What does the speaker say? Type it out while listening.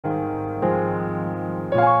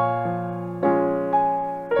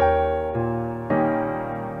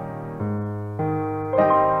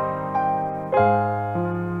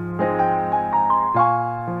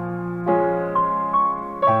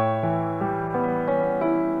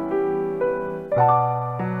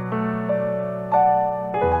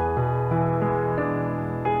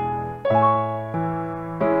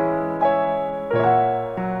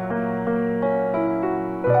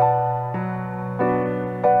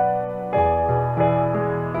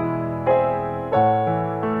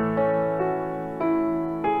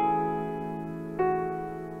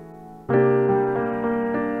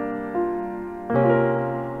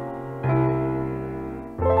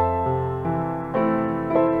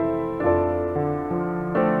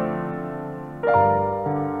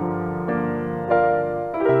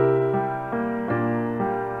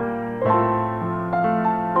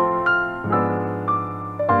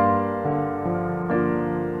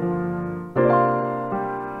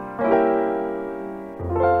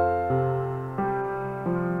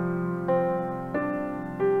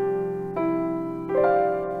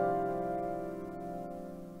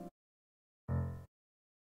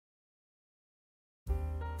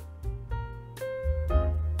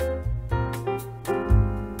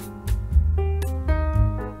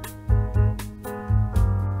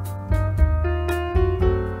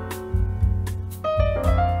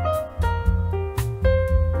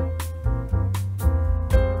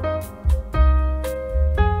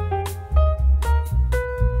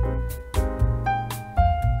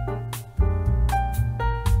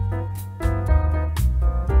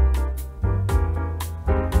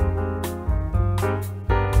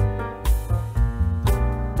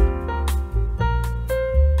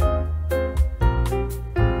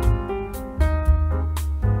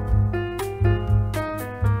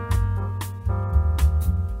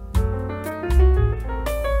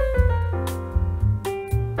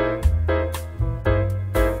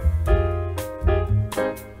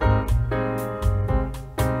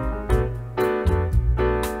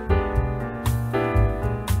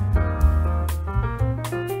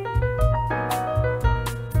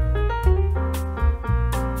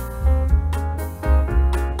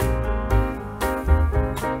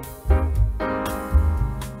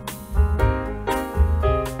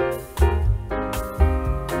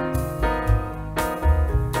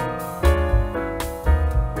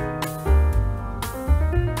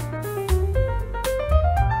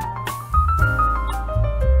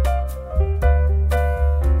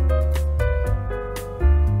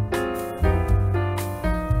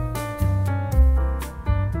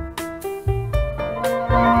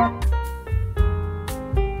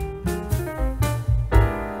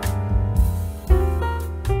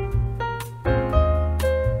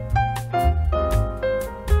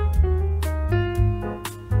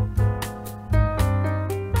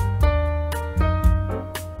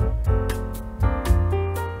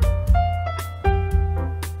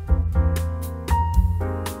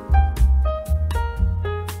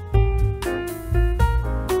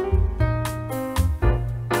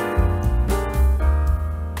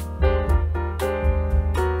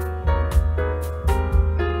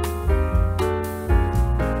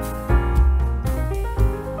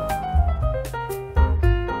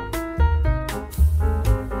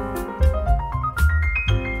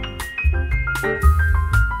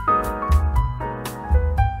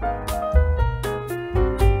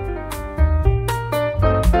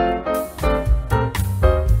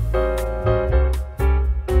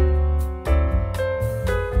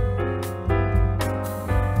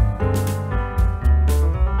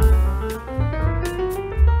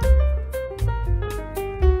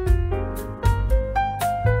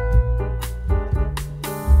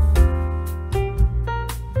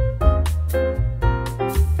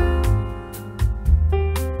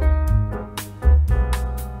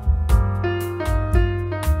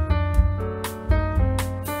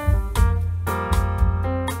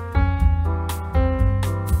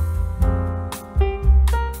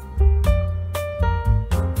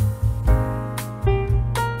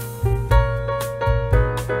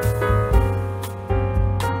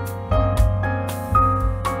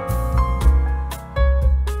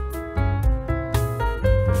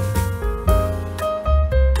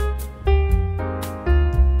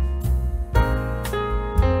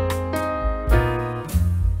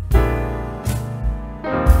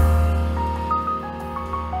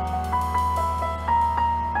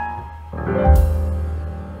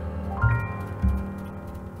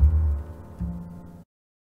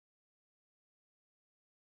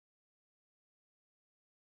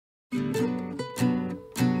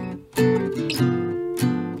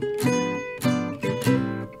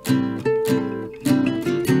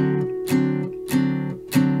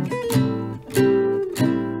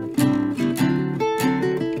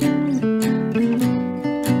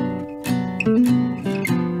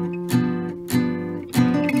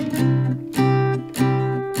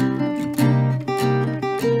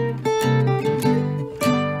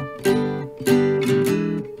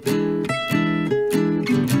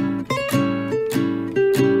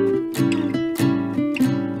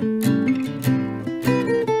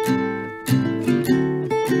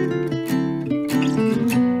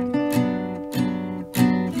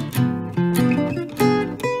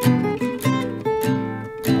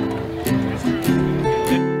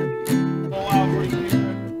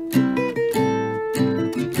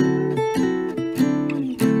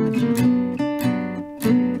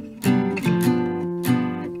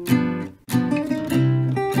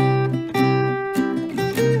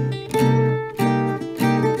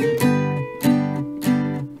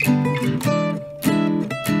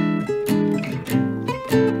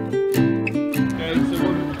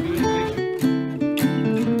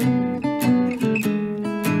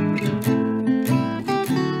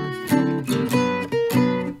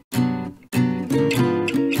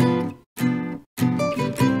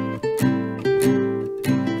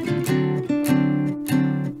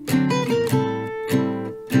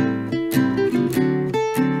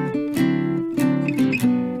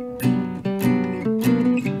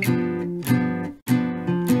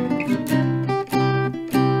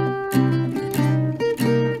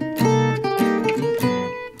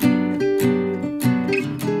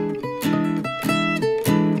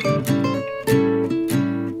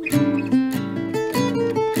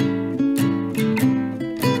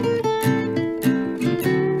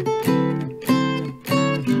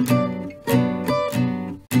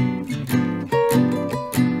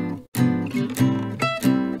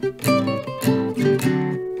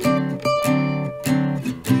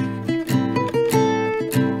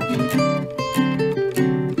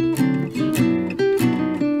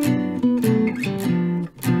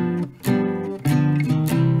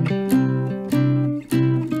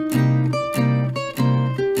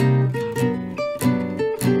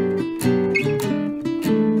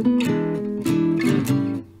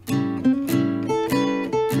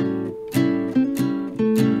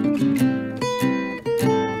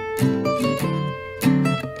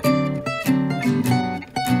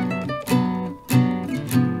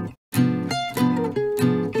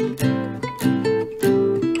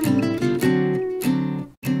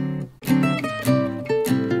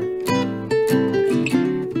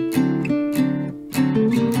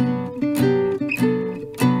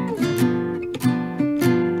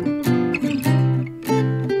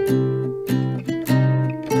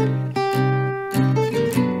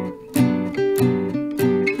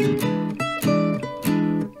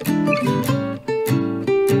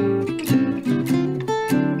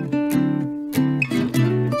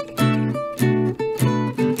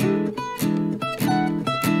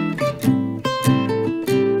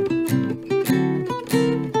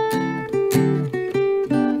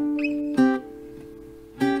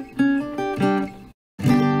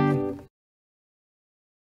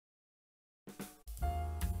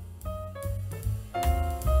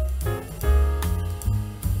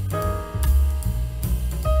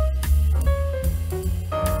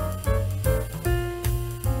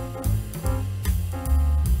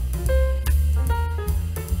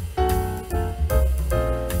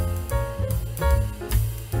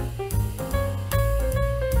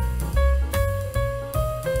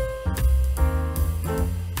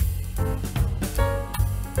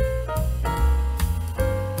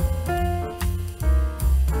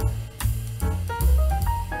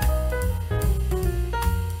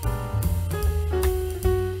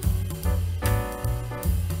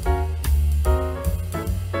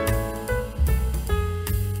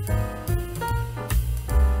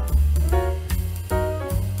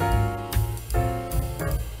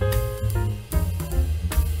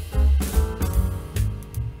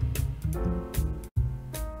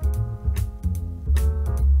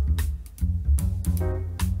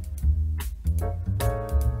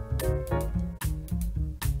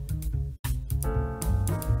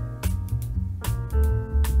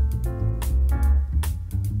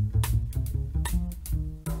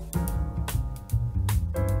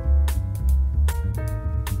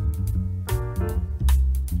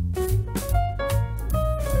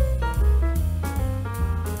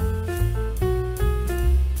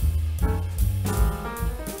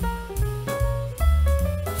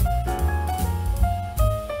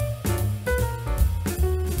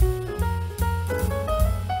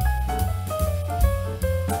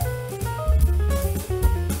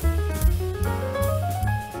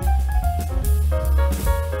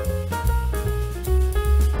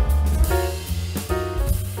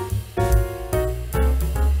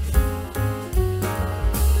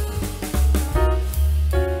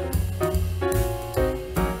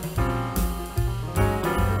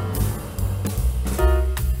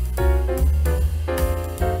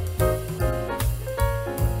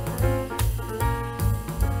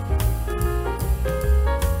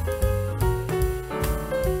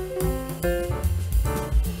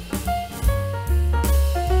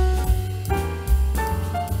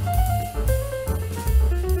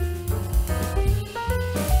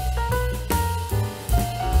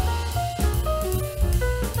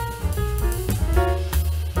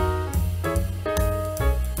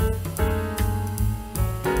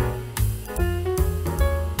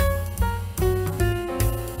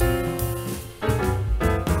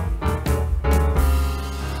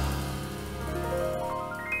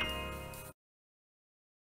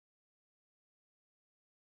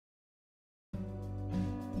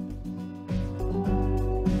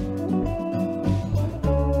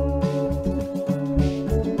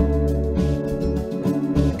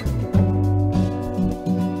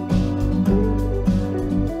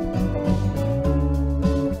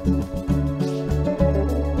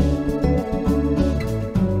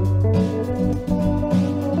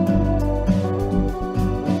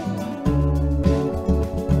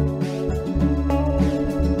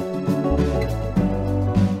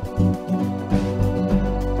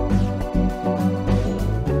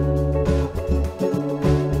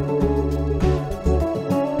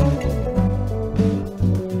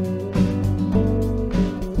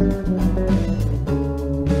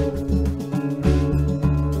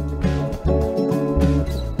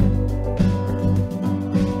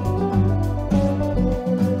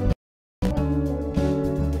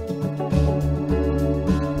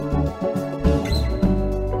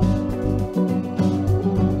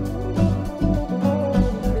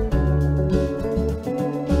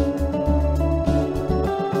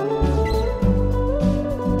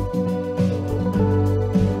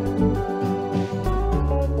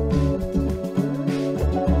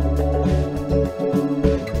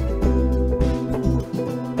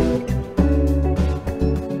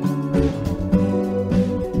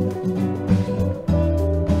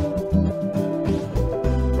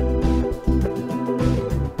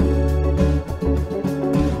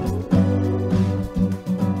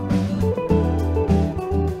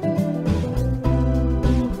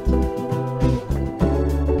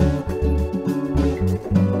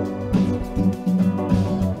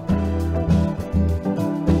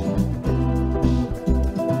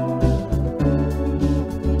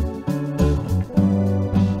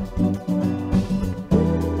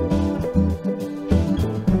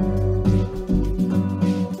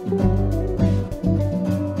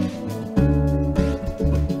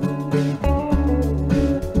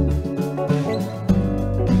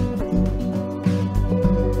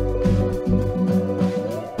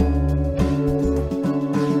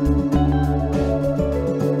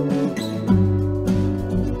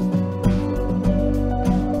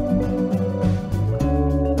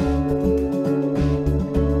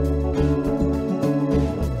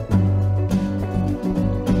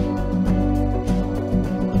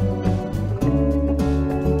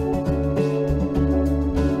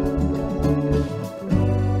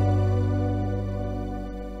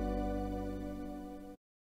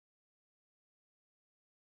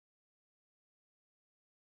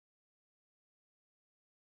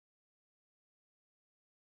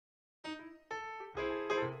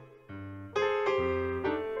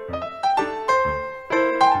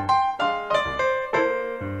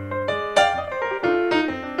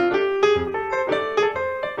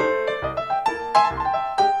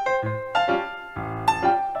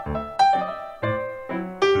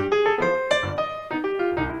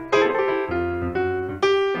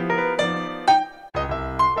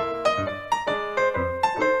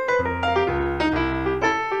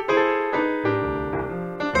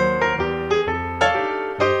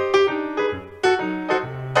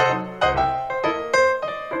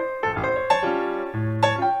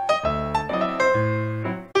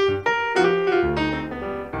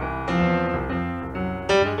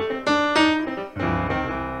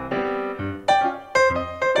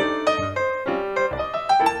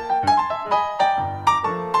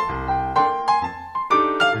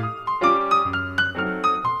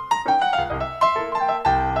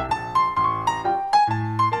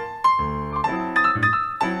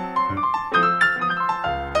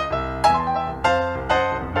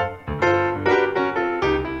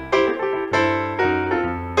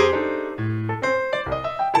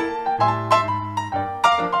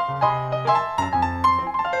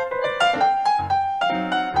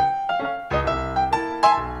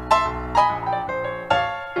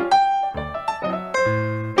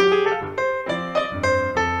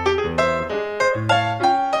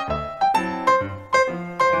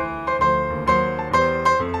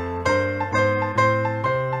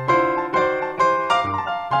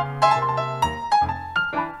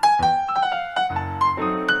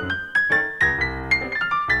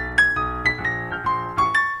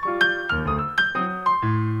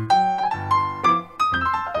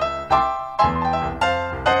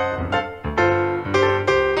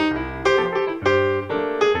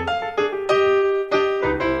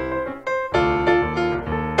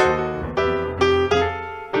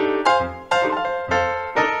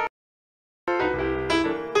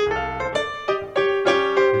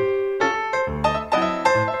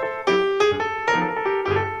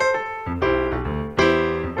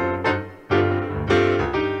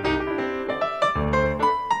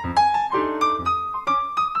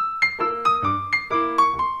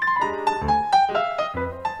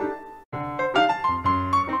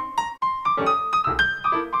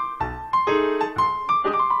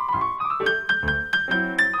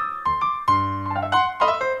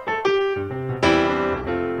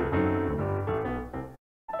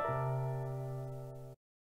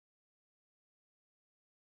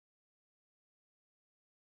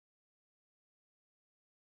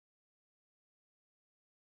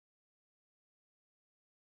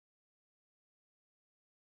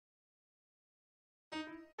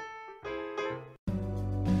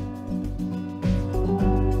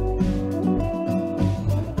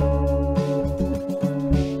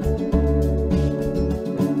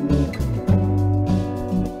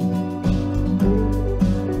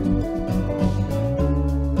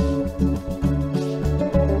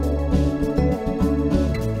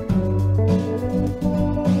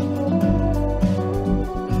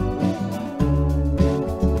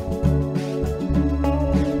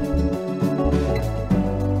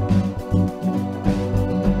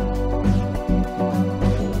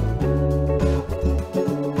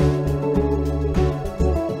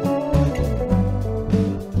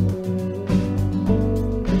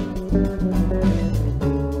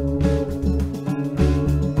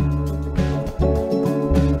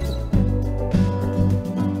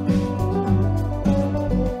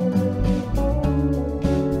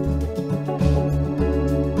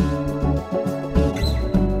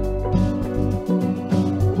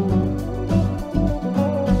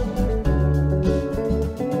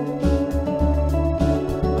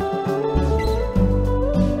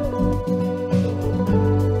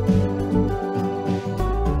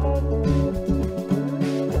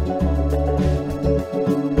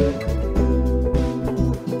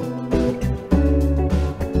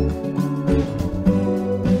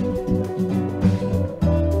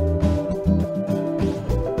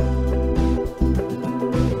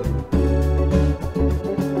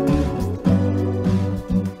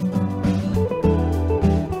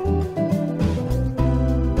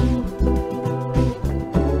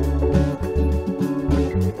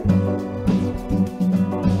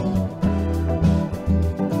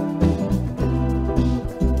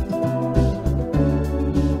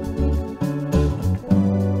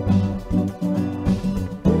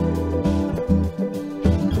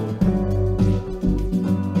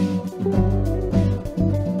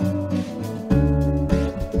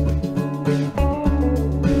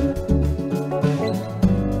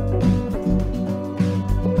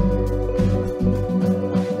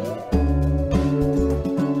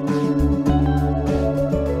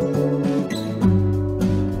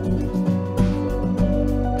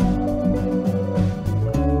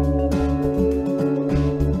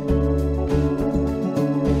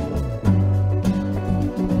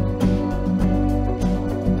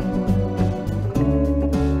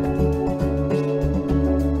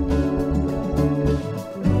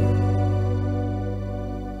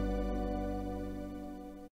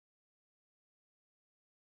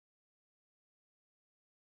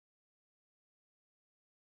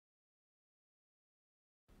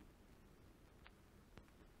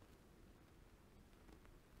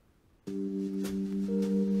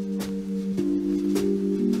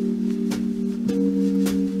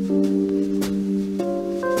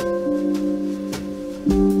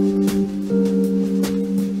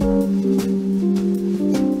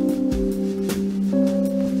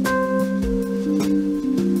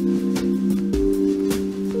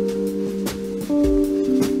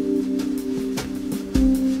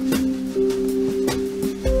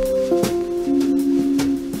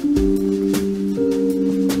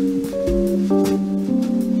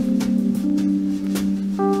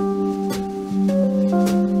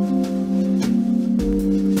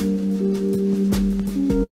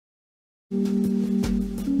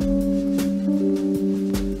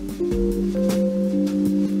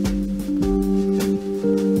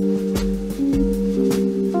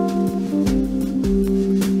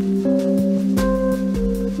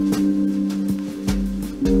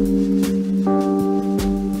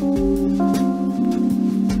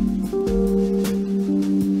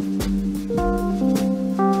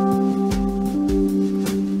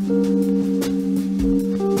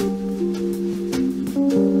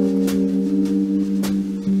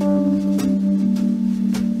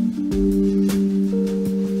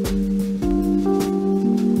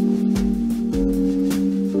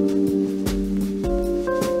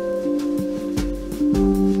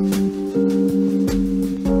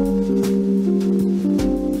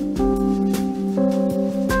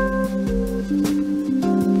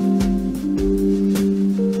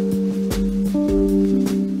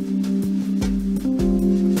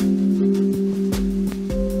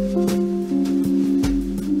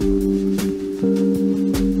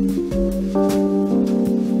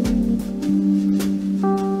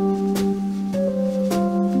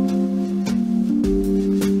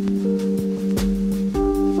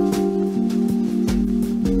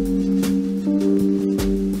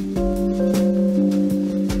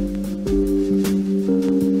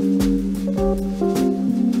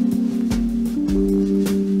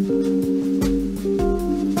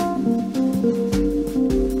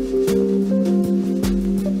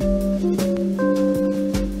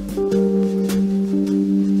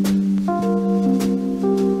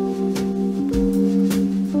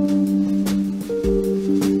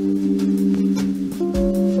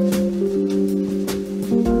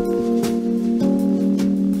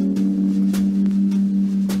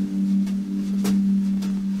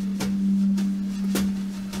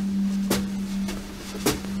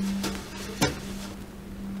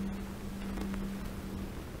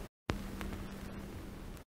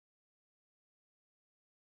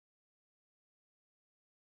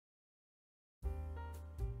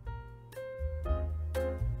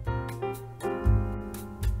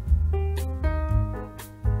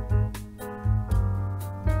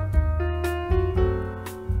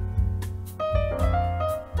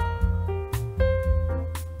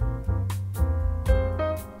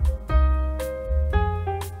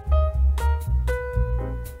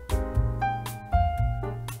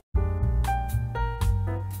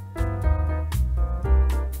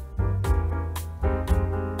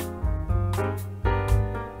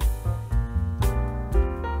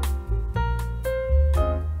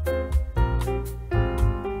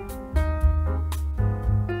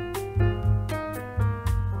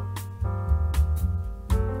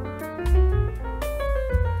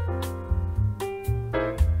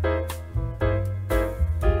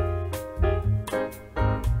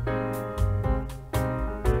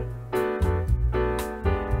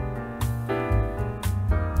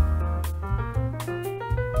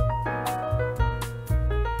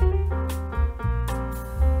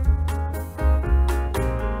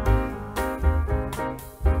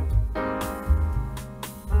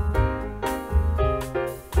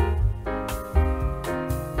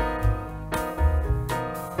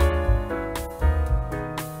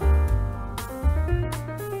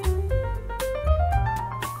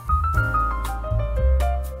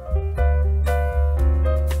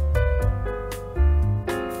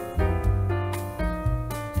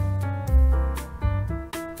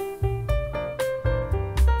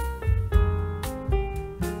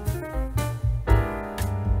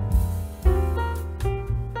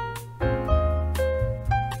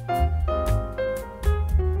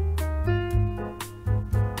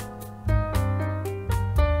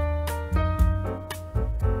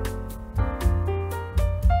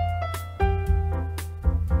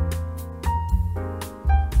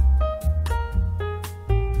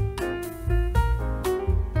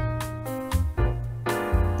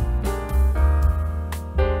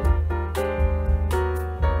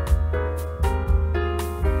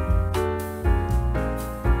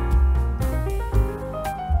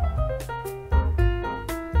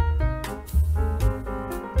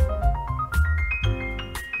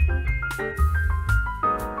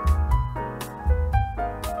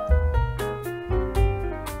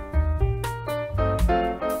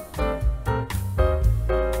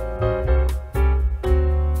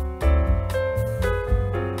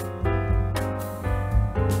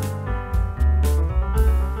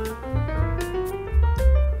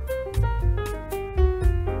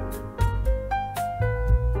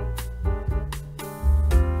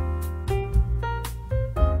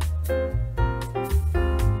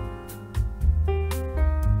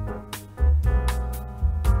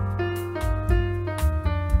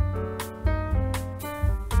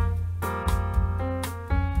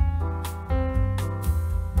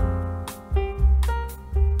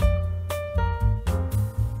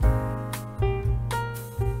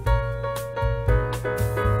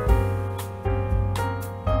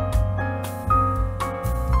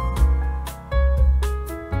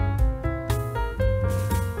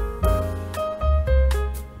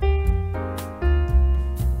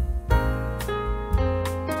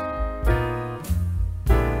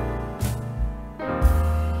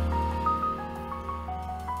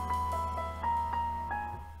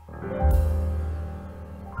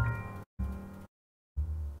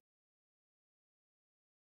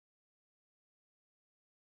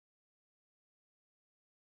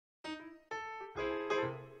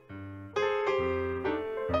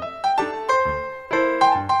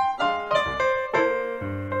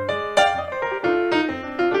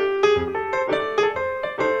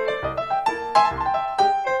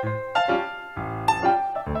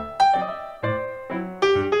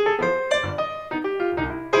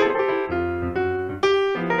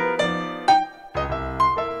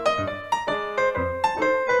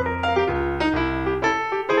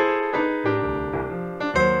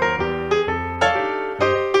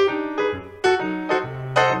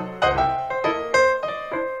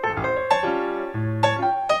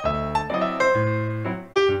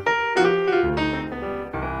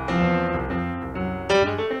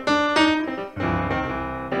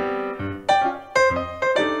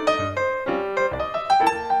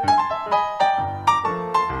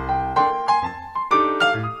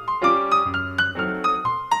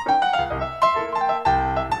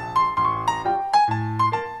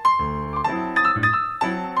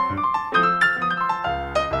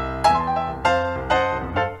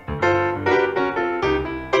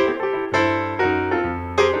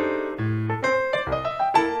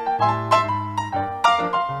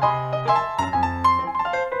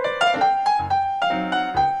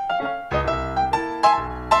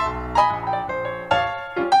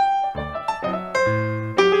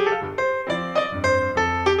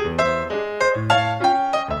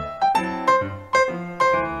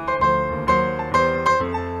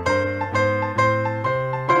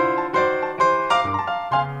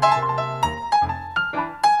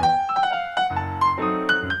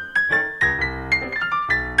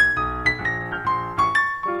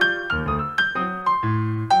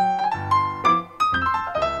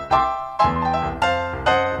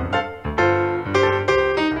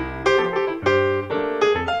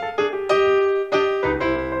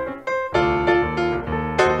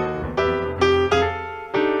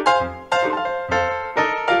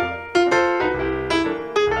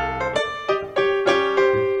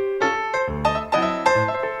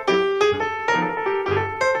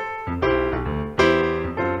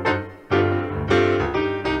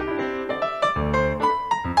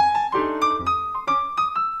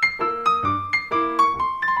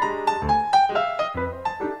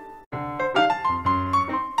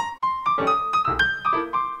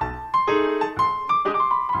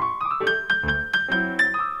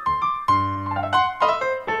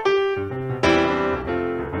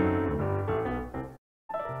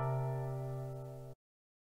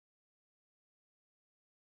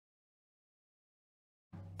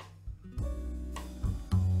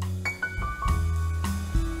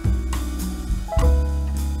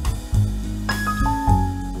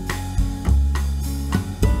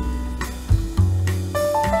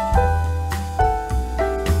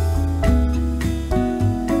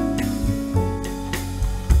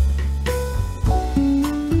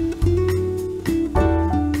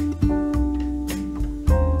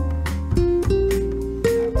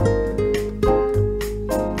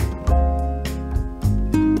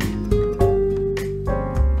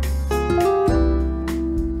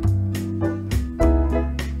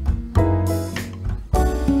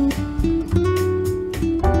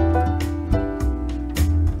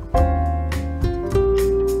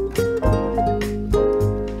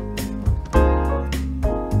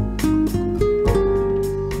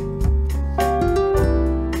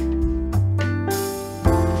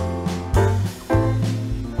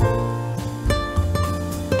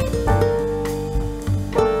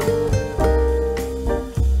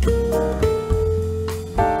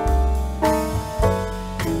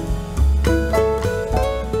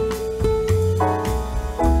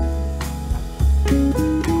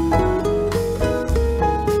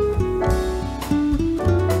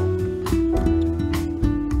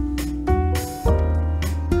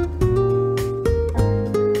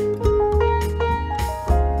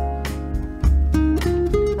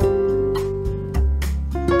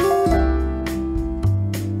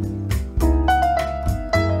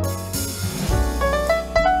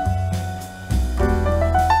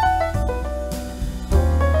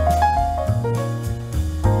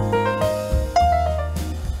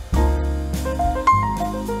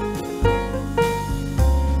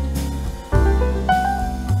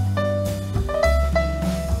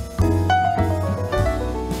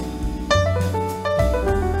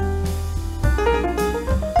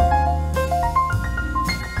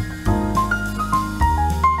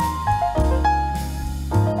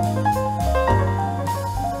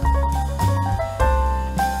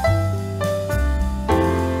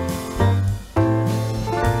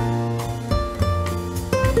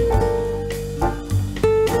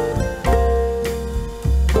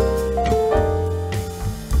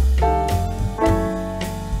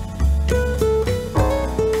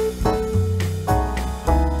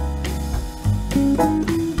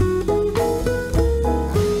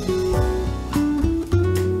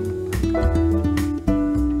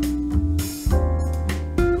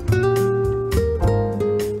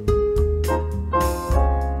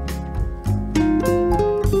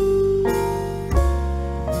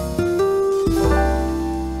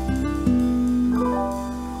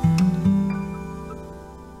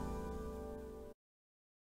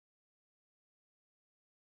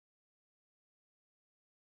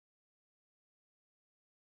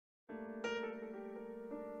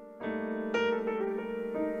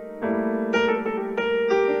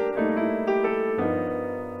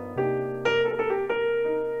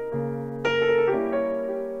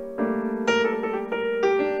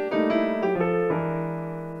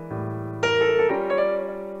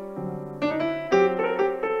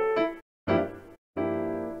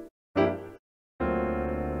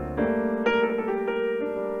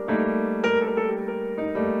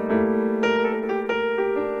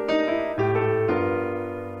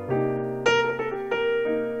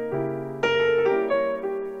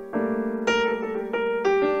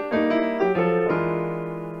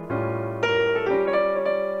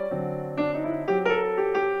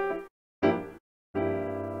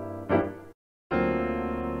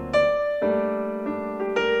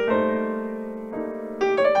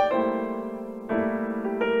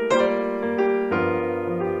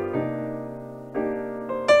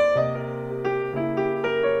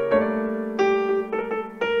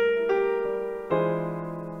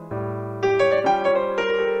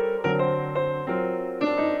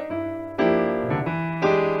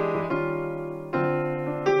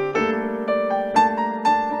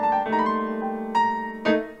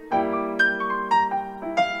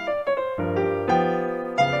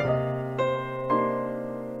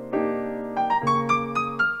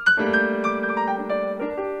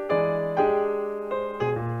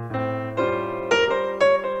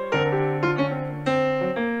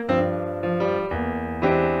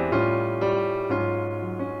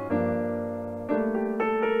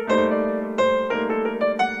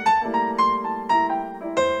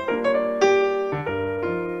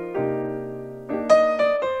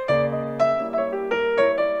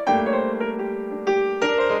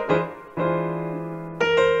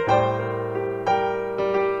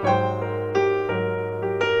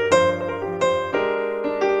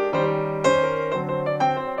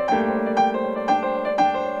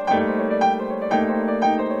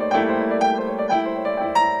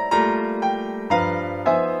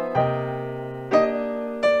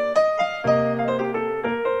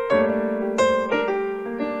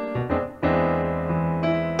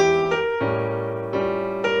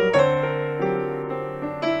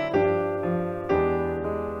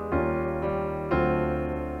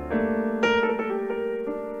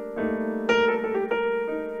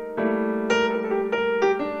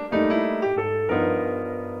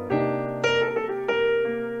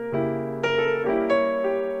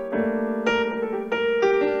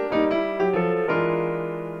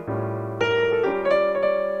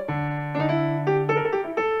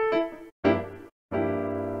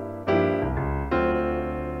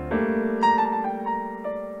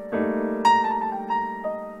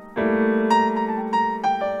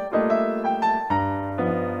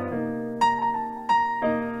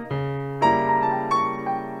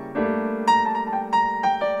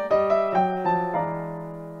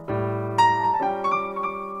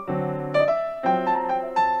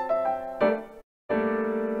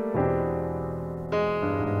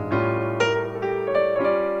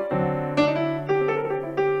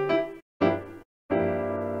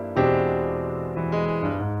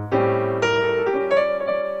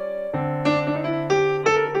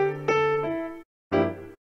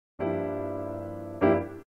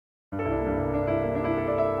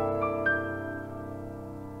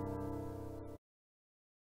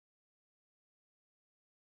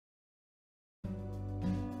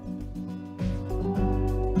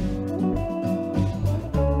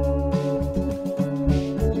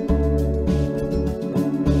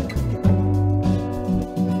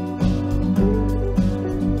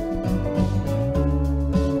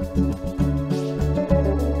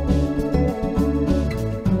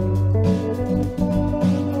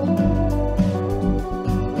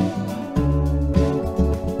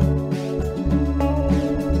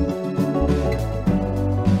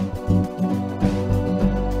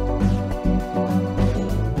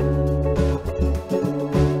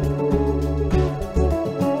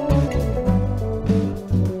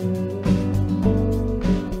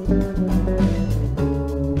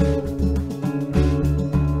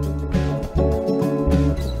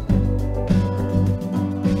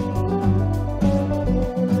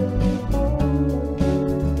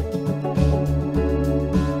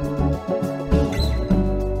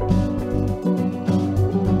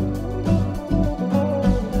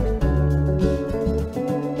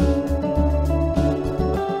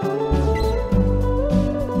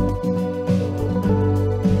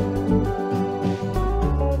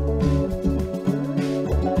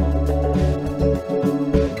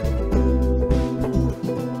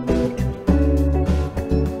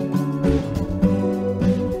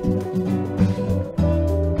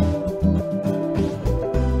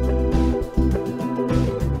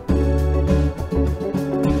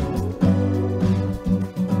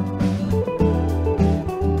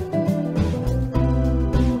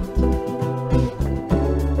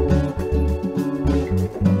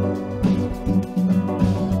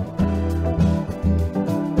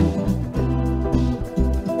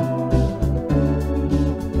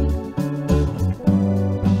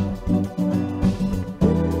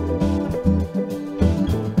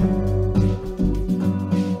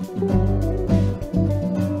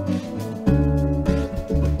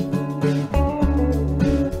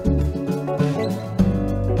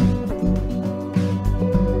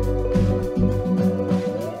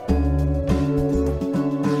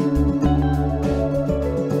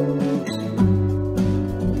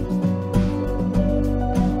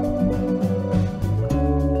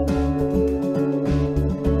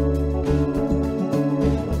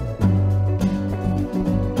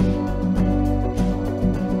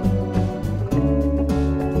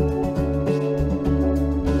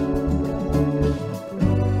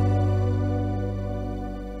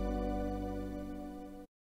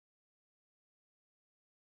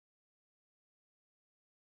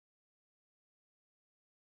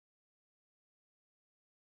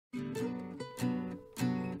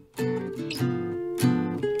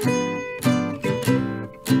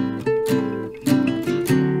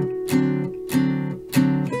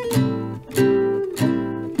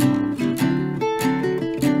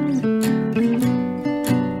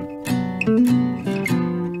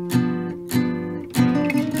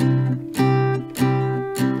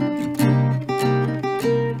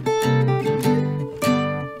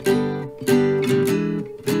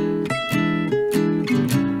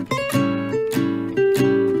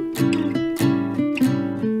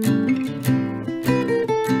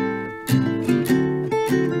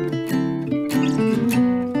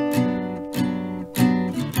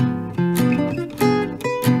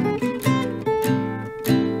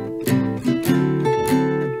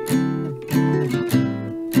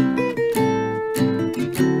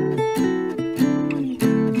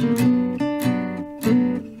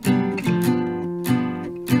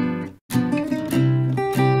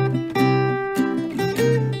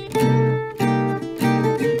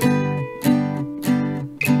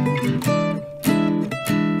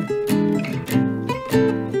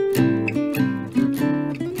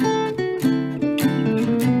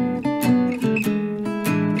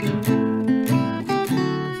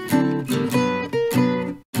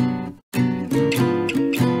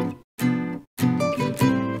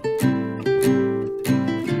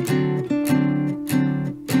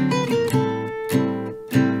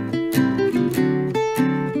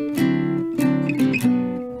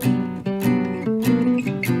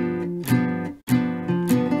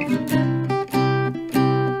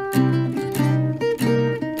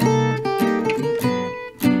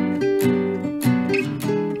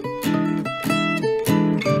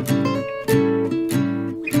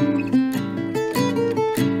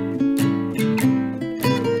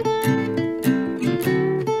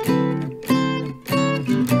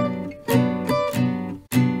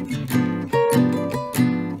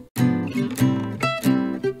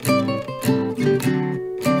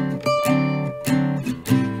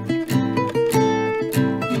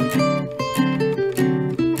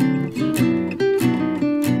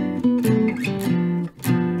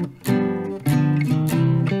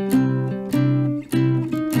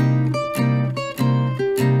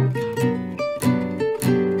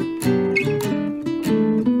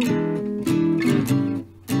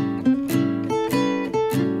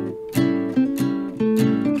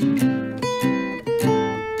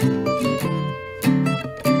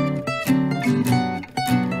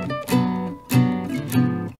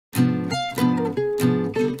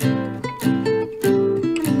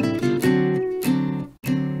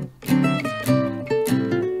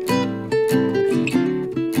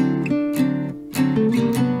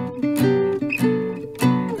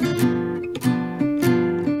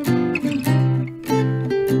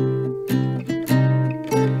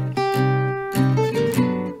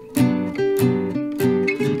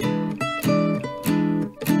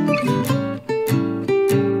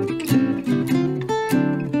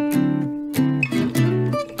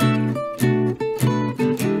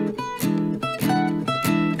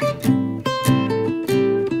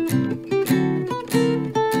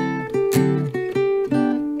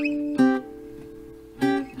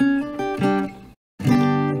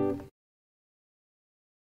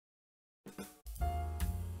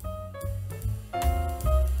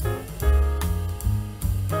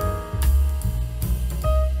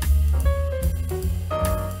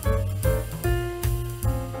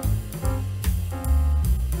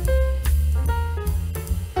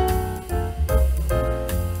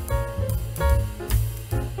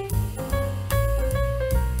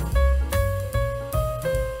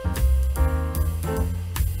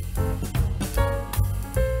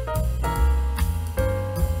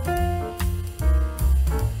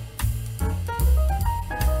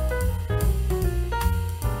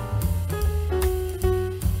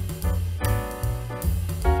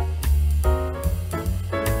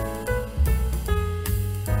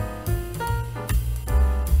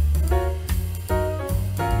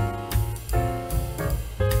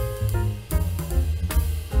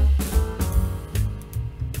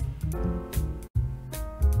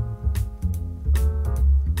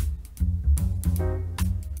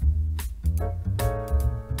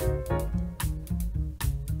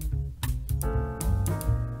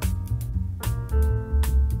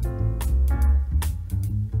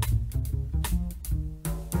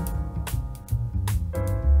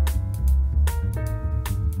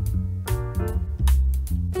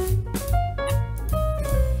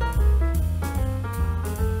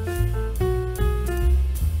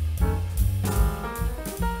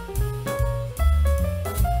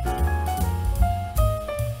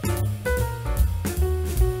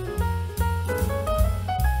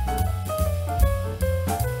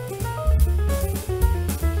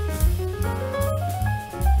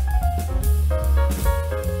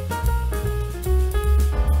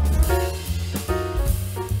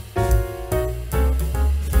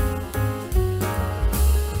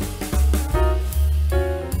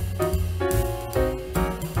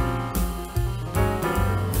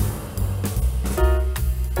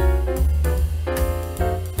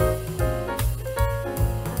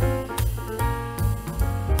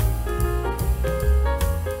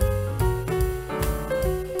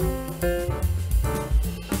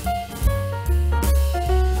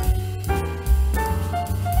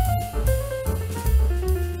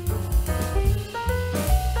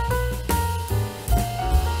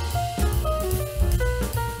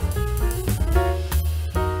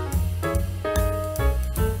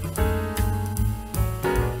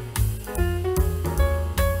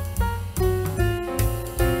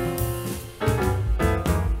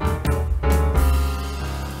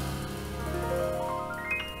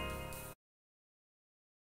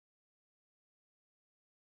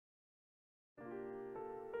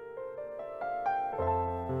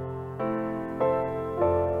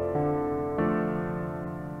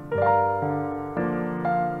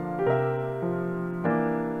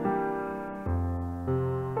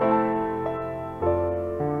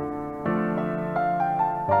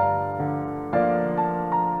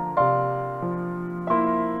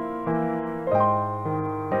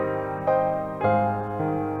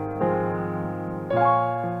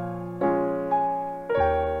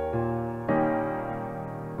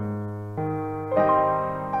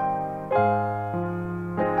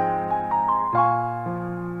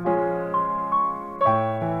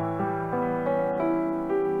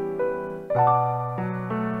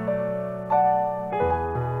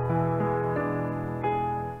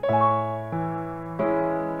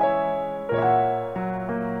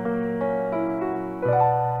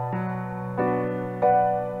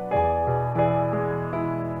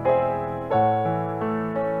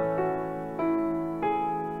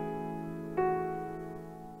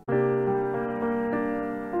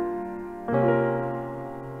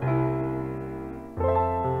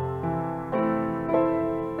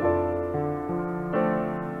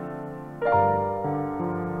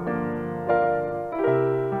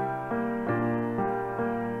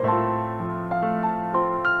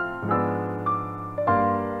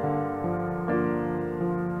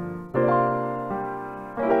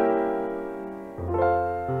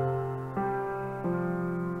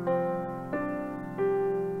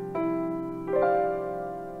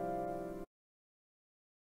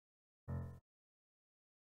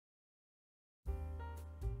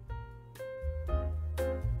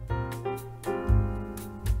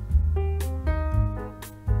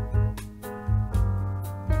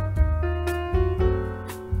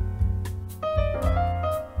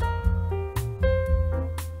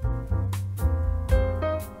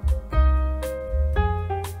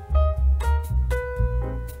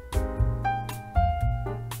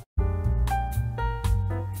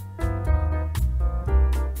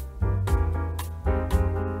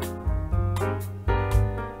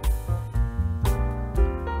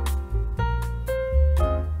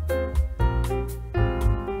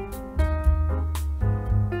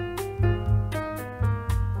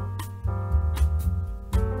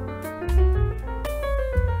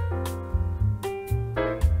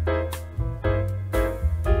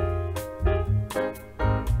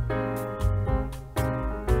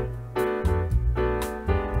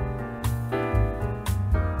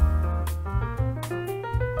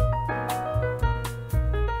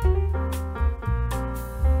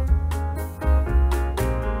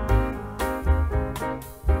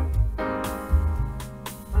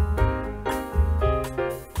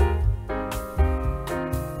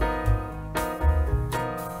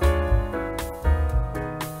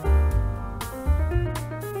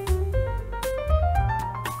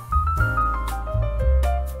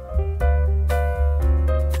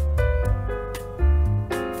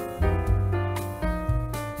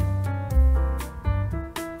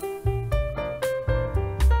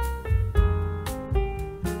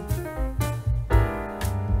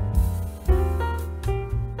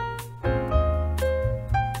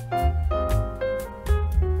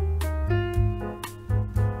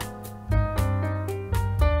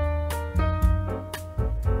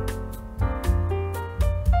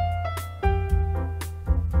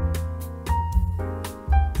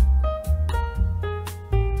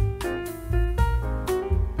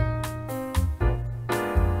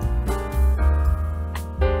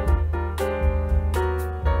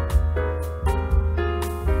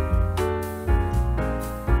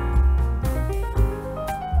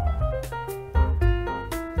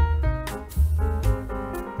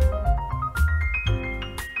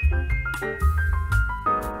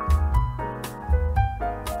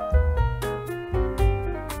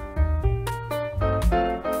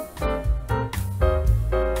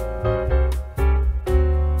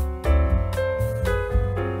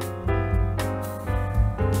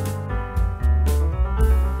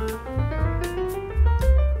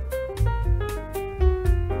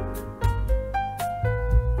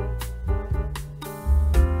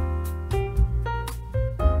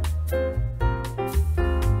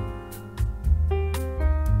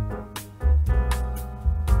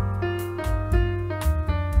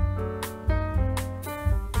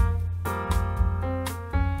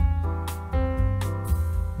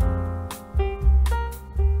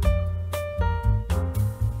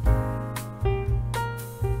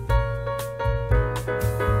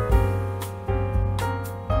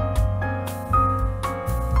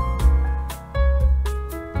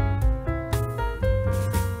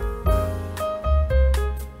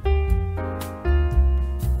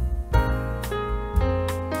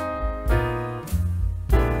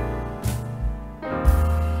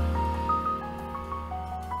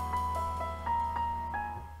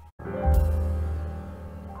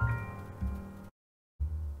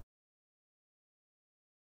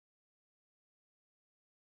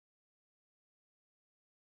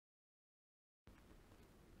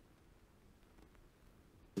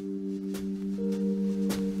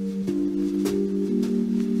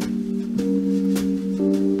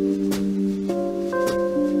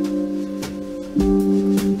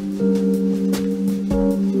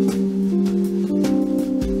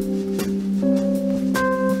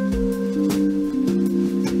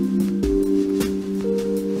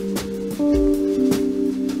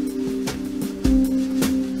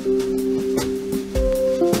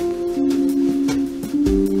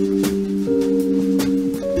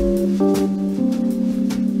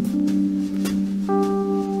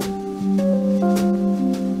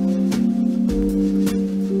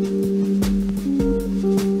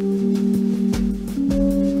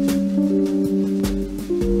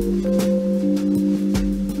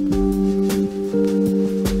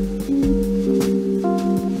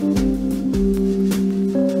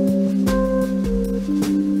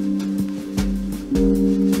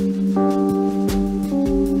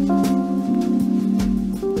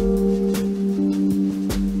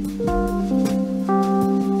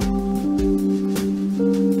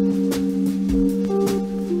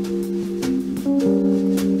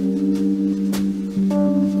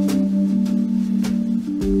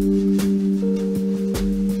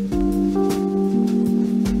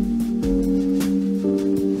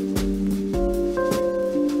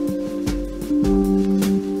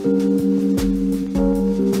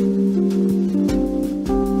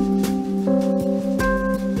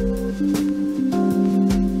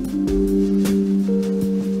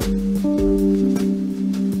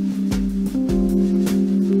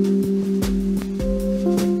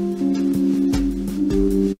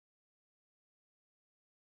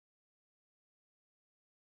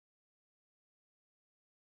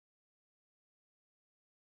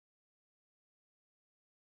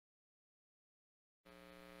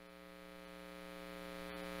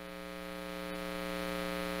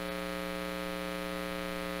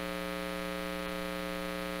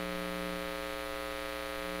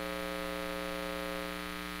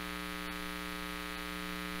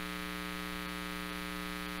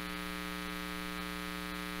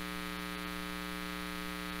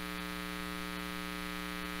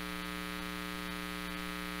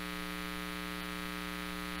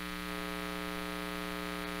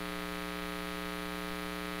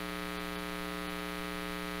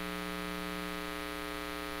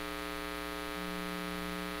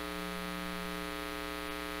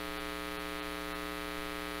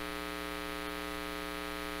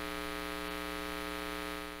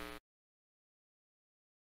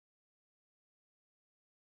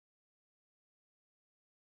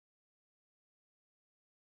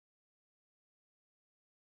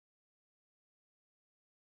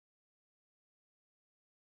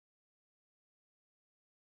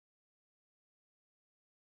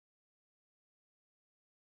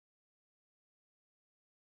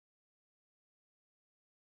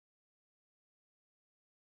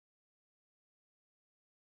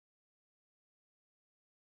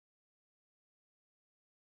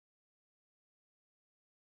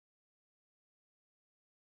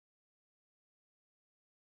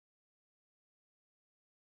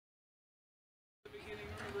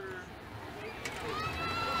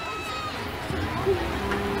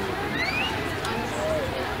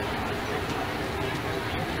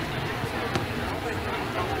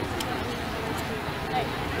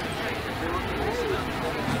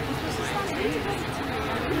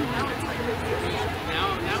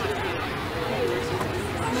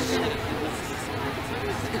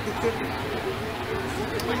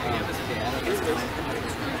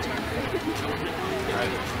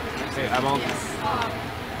Okay, eyeballs.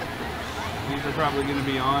 These are probably going to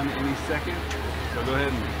be on any second, so go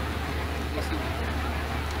ahead and...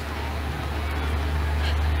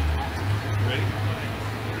 Ready?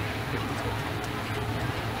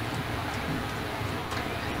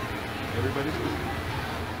 Everybody?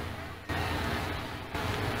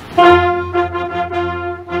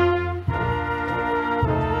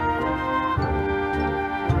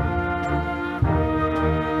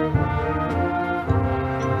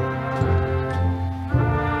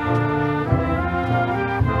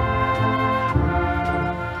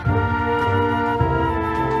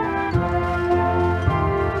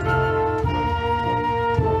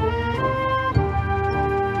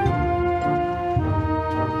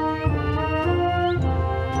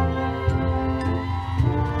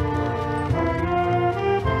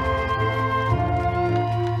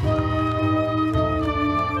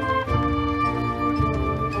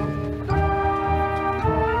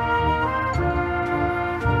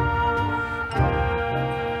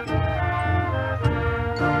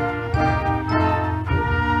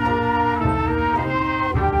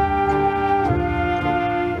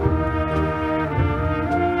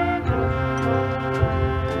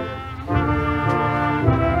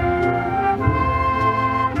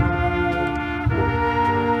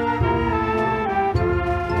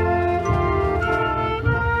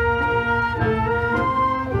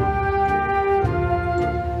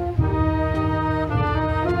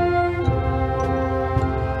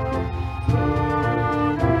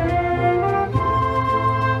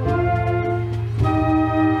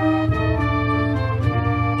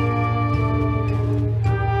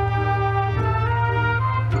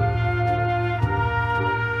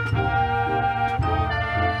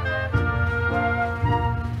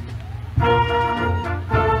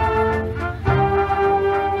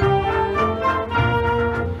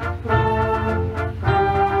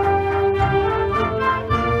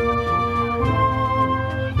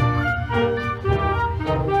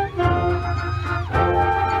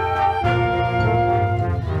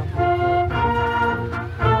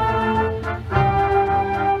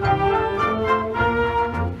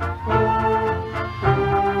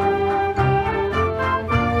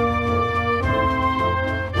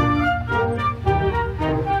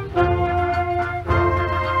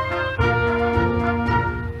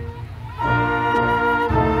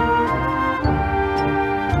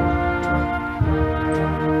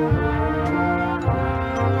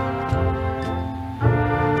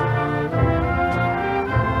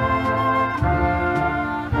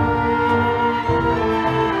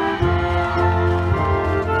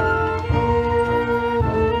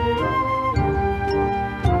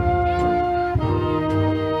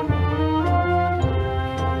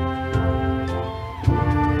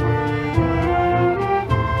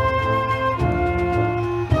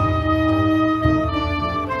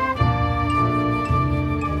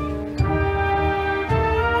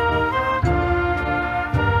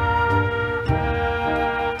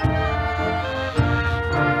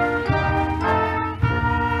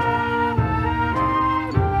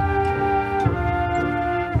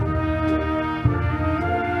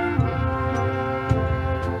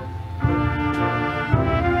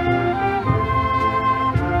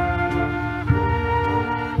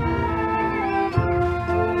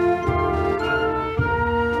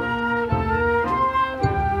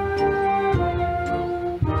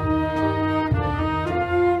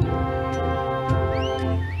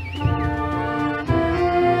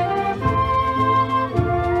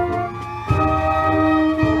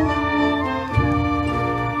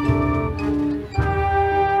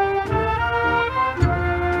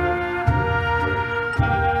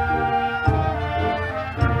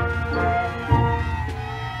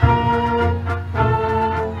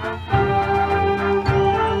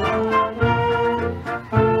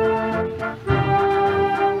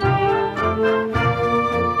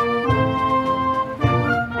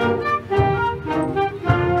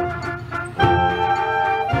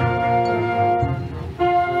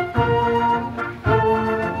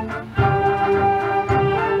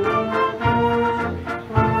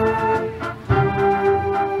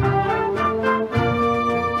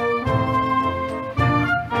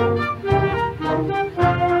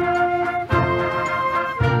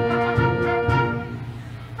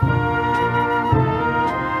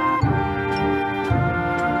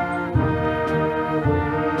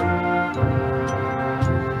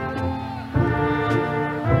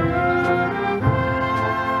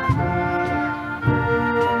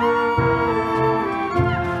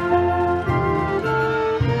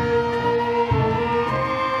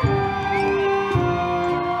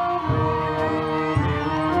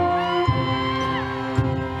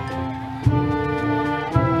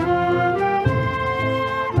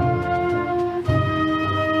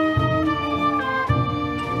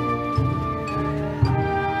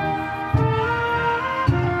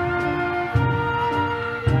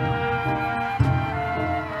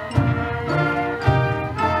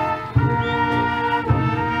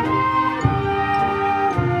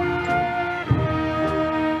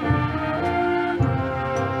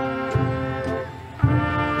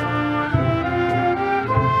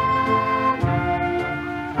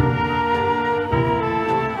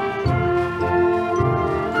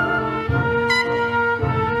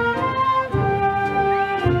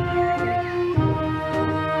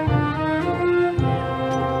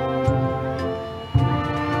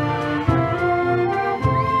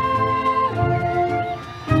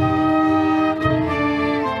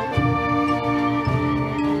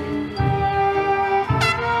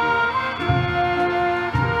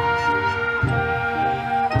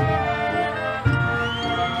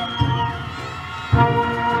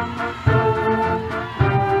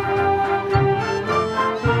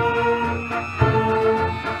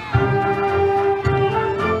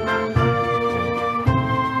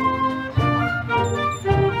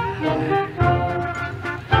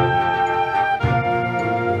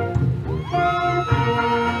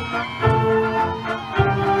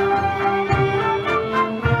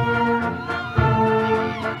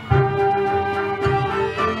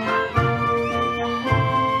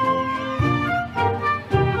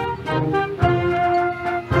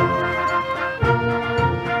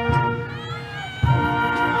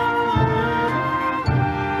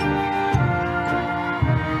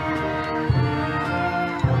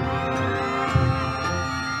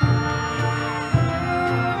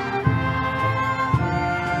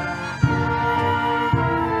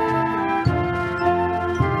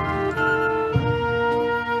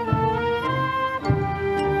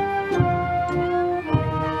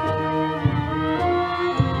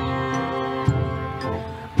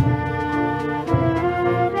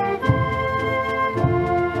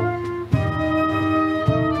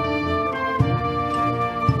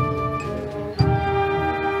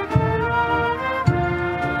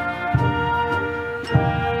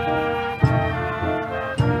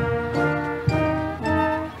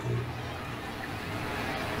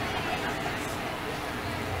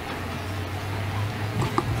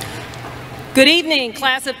 Good evening,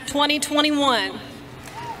 class of 2021.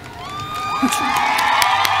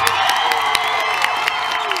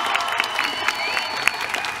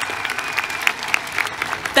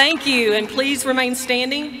 Thank you, and please remain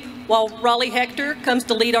standing while Raleigh Hector comes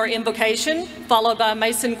to lead our invocation, followed by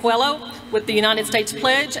Mason Coelho with the United States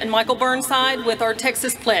Pledge and Michael Burnside with our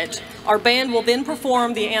Texas Pledge. Our band will then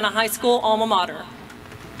perform the Anna High School alma mater.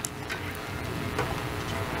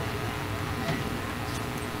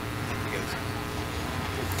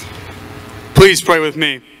 Please pray with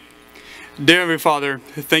me. Dear Heavenly Father,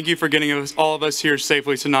 thank you for getting all of us here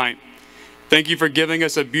safely tonight. Thank you for giving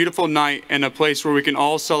us a beautiful night and a place where we can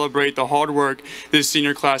all celebrate the hard work this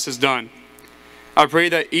senior class has done. I pray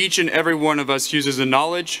that each and every one of us uses the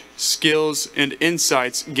knowledge, skills, and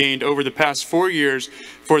insights gained over the past 4 years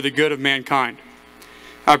for the good of mankind.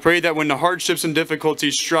 I pray that when the hardships and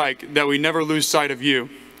difficulties strike, that we never lose sight of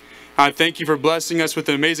you. I thank you for blessing us with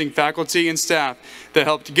an amazing faculty and staff that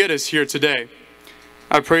helped get us here today.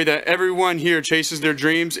 I pray that everyone here chases their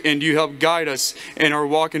dreams and you help guide us in our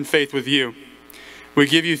walk in faith with you. We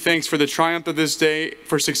give you thanks for the triumph of this day,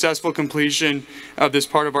 for successful completion of this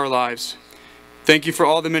part of our lives. Thank you for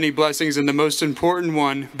all the many blessings, and the most important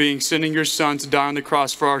one being sending your Son to die on the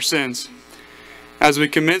cross for our sins. As we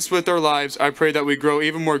commence with our lives, I pray that we grow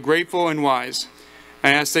even more grateful and wise. I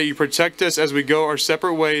ask that you protect us as we go our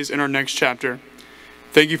separate ways in our next chapter.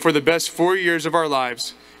 Thank you for the best 4 years of our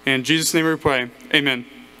lives. In Jesus' name we pray, amen.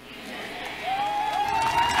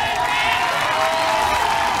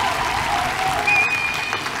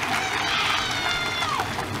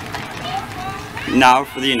 Now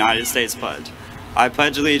for the United States Pledge. I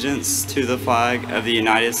pledge allegiance to the flag of the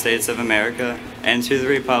United States of America and to the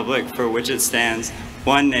republic for which it stands,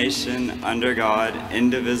 one nation, under God,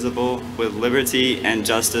 indivisible, with liberty and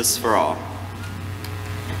justice for all.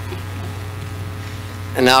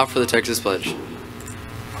 And now for the Texas Pledge.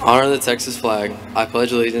 Honor the Texas flag. I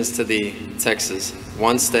pledge allegiance to thee, Texas,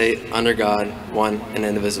 one state, under God, one and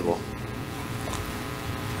indivisible.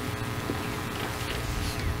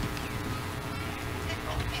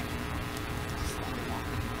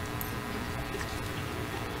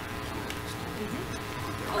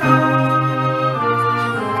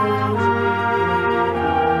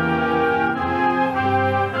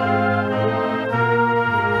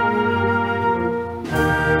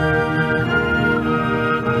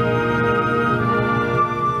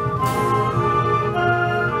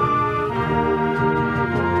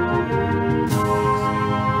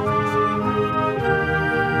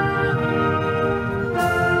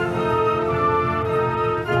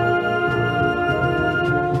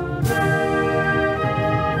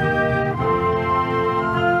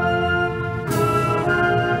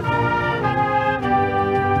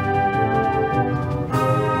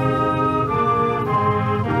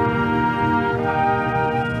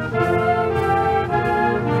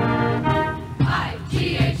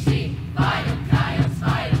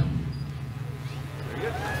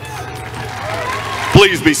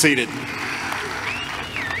 Please be seated.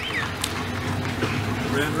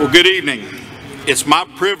 Well, good evening. It's my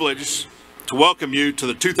privilege to welcome you to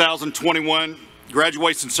the 2021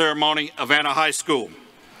 graduation ceremony of Anna High School.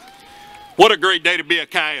 What a great day to be a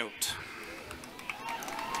Coyote.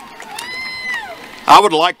 I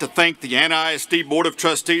would like to thank the Anna ISD Board of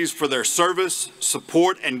Trustees for their service,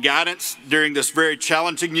 support, and guidance during this very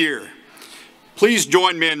challenging year. Please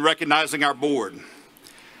join me in recognizing our board.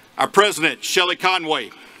 Our president, Shelley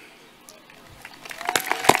Conway.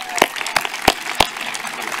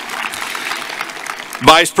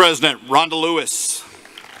 Vice President, Rhonda Lewis.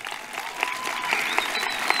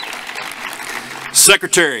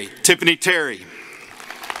 Secretary, Tiffany Terry.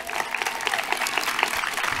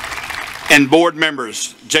 And board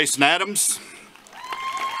members, Jason Adams,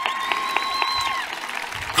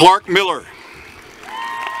 Clark Miller,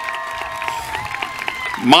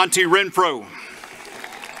 Monty Renfro,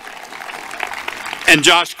 and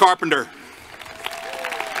Josh Carpenter.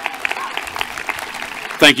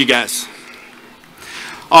 Thank you, guys.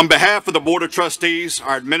 On behalf of the Board of Trustees,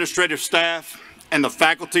 our administrative staff, and the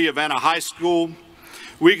faculty of Anna High School,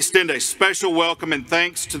 we extend a special welcome and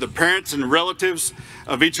thanks to the parents and relatives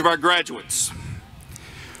of each of our graduates.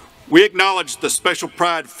 We acknowledge the special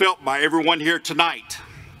pride felt by everyone here tonight.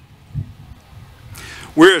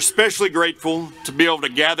 We're especially grateful to be able to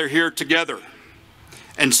gather here together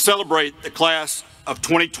and celebrate the class of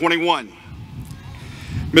 2021.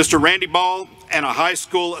 Mr. Randy Ball and a high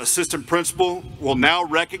school assistant principal will now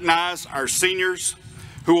recognize our seniors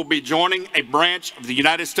who will be joining a branch of the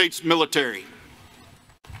United States military.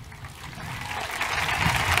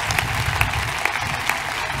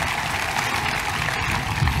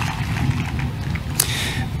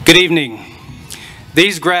 Good evening.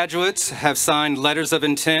 These graduates have signed letters of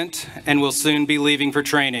intent and will soon be leaving for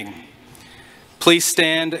training. Please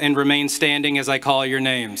stand and remain standing as I call your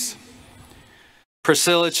names.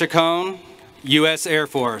 Priscilla Chacon, U.S. Air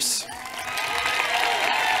Force.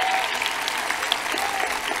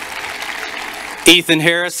 Ethan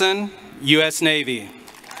Harrison, U.S. Navy.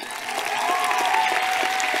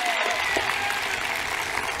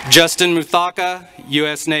 Justin Muthaka,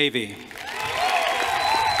 U.S. Navy.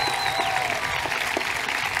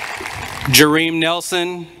 Jareem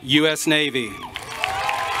Nelson, U.S. Navy.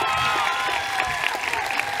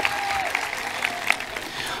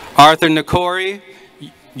 Arthur Nakori,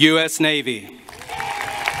 U.S. Navy.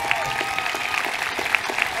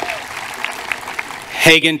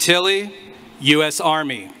 Hagen Tilley, U.S.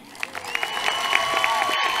 Army.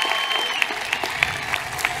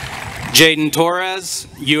 Jaden Torres,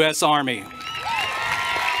 U.S. Army.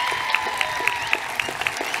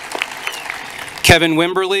 Kevin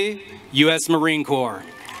Wimberly, U.S. Marine Corps.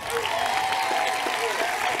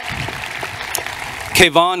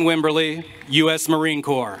 Kayvon Wimberly, U.S. Marine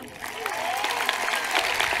Corps.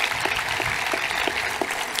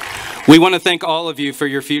 We want to thank all of you for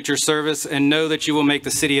your future service and know that you will make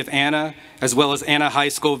the city of Anna, as well as Anna High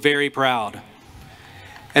School, very proud.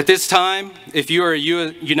 At this time, if you are a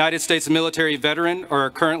United States military veteran or are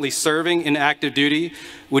currently serving in active duty,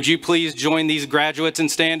 would you please join these graduates in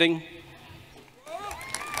standing?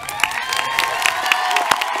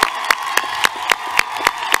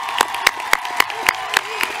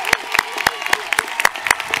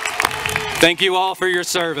 Thank you all for your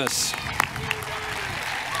service.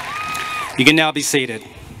 You can now be seated.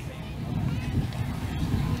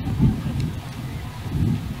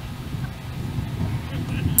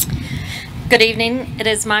 Good evening. It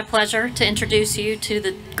is my pleasure to introduce you to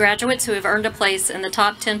the graduates who have earned a place in the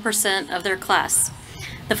top 10% of their class.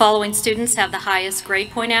 The following students have the highest grade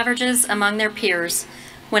point averages among their peers.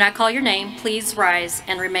 When I call your name, please rise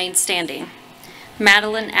and remain standing.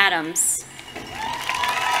 Madeline Adams.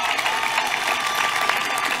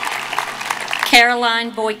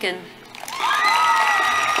 Caroline Boykin.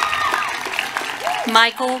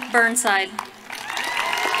 Michael Burnside.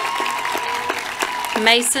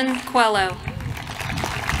 Mason Quello.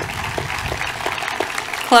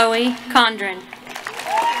 Chloe Condren.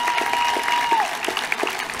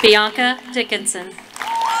 Bianca Dickinson.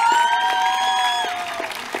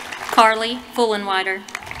 Carly Fullenwider.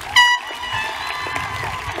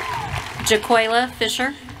 Jaquela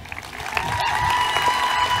Fisher.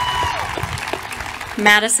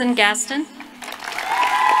 Madison Gaston.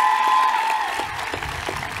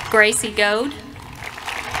 Gracie Goad.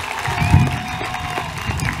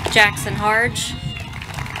 Jackson Harge.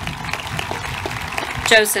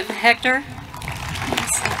 Joseph Hector.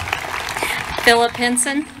 Philip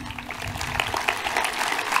Henson.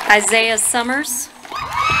 Isaiah Summers.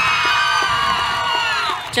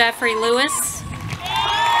 Jeffrey Lewis.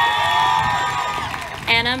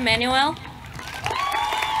 Anna Manuel.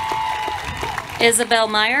 Isabel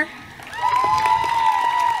Meyer.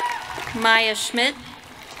 Maya Schmidt.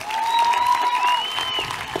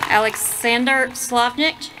 Alexander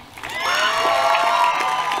Slavnik.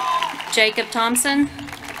 Jacob Thompson.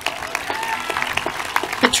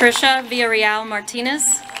 Patricia Villarreal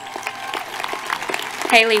Martinez.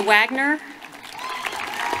 Haley Wagner.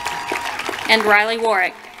 And Riley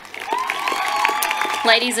Warwick.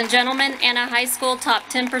 Ladies and gentlemen, Anna High School top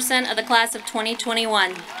 10% of the class of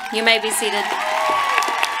 2021. You may be seated.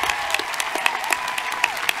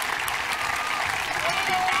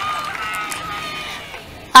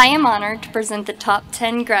 I am honored to present the top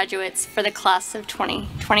 10 graduates for the class of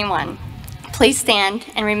 2021. Please stand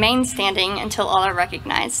and remain standing until all are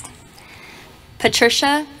recognized.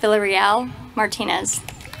 Patricia Villarreal Martinez.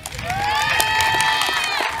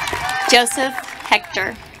 Joseph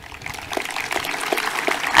Hector.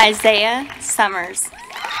 Isaiah Summers.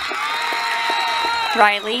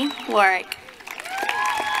 Riley Warwick.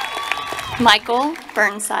 Michael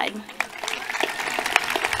Burnside.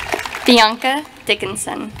 Bianca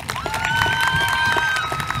Dickinson.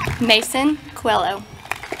 Mason Quello.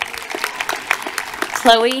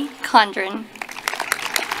 Chloe Condren.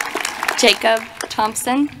 Jacob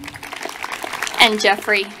Thompson. And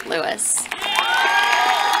Jeffrey Lewis.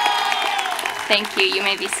 Thank you. You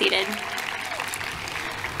may be seated.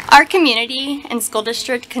 Our community and school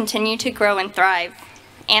district continue to grow and thrive.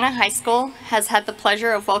 Anna High School has had the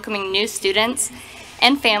pleasure of welcoming new students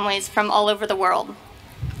and families from all over the world.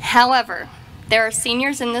 However, there are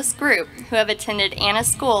seniors in this group who have attended Anna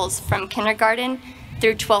schools from kindergarten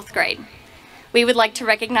through 12th grade. We would like to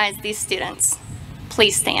recognize these students.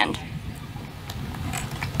 Please stand.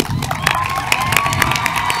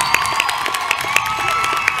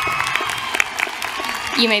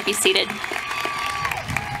 You may be seated.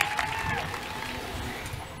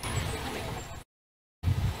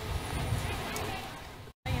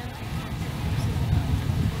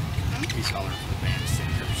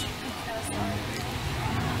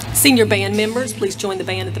 Senior band members, please join the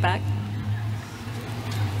band at the back.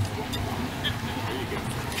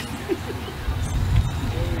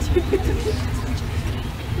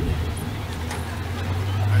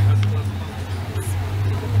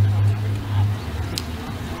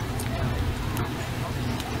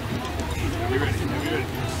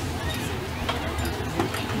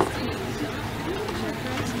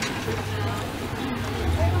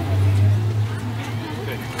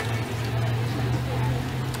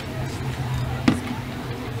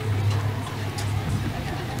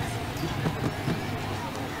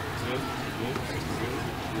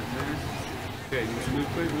 Okay, move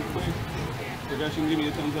quick. Percussion, give me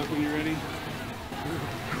a thumbs up when you're ready.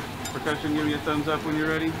 Percussion, give me a thumbs up when you're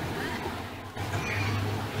ready.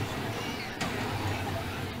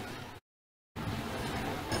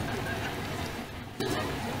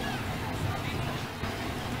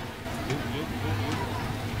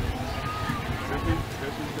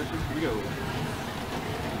 Percussion, here we go.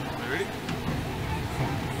 Ready?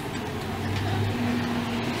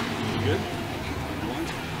 Good?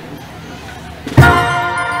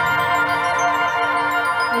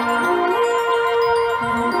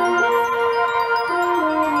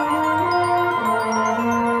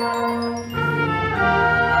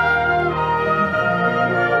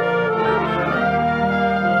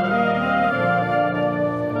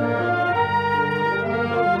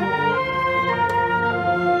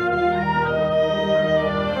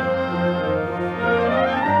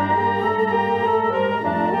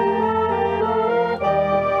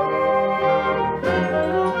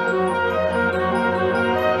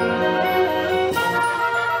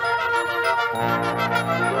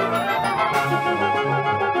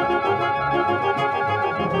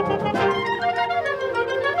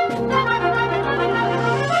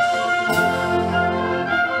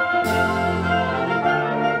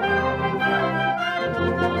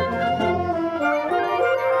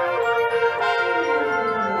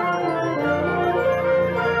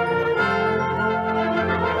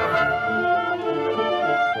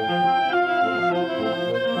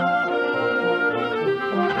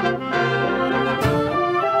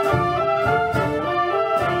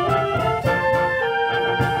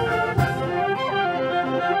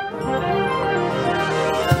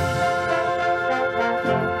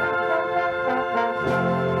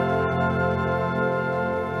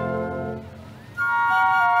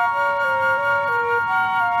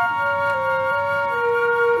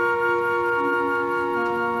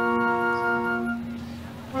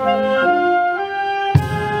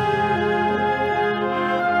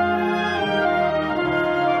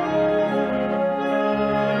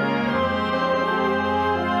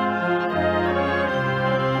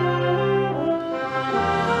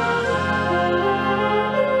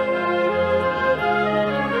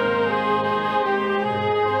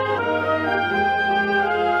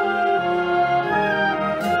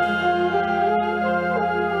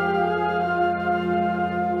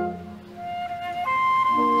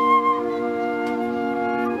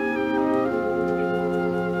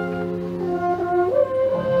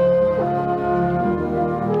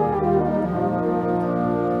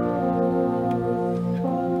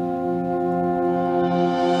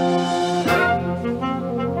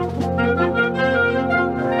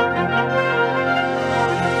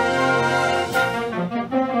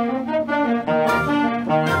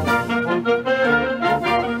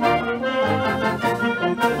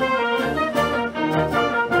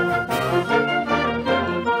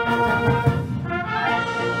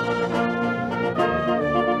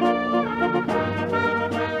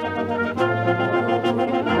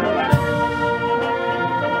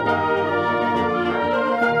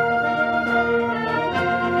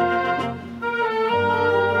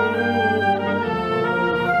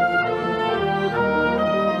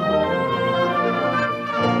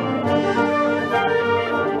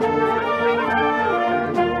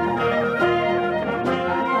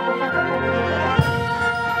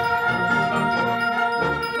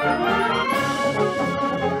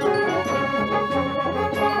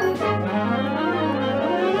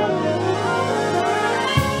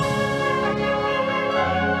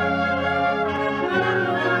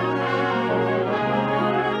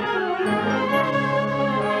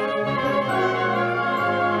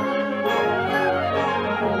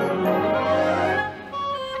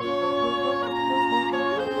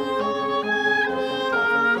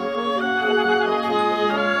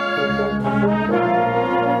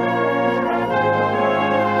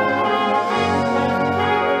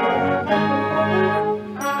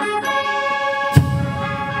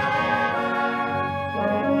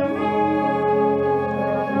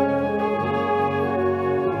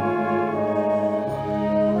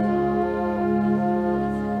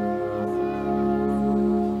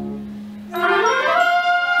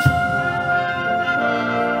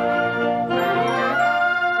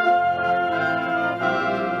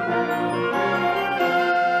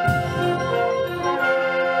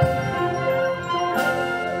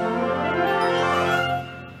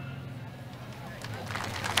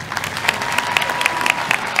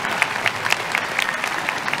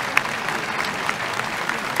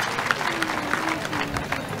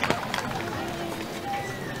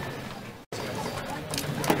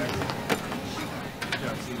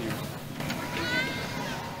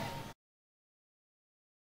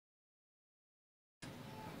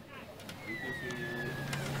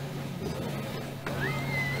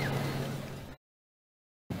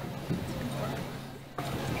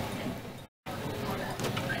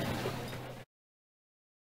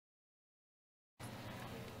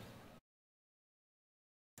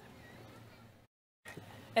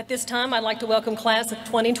 At this time, I'd like to welcome class of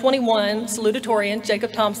 2021 salutatorian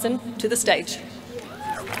Jacob Thompson to the stage.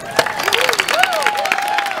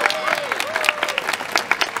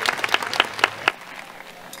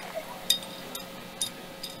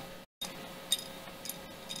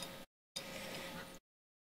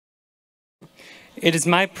 It is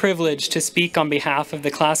my privilege to speak on behalf of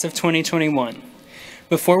the class of 2021.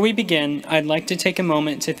 Before we begin, I'd like to take a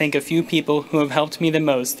moment to thank a few people who have helped me the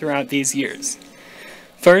most throughout these years.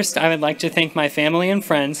 First, I would like to thank my family and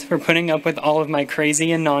friends for putting up with all of my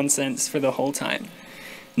crazy and nonsense for the whole time.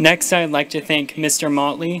 Next, I'd like to thank Mr.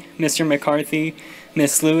 Motley, Mr. McCarthy,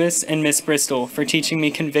 Miss Lewis, and Miss Bristol for teaching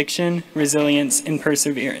me conviction, resilience, and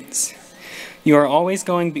perseverance. You are always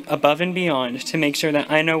going above and beyond to make sure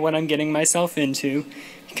that I know what I'm getting myself into,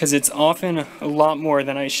 because it's often a lot more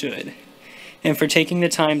than I should, and for taking the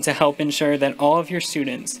time to help ensure that all of your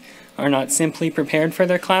students are not simply prepared for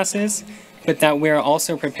their classes, but that we are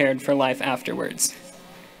also prepared for life afterwards.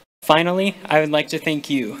 Finally, I would like to thank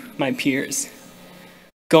you, my peers.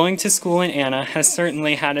 Going to school in Anna has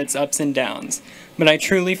certainly had its ups and downs, but I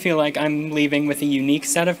truly feel like I'm leaving with a unique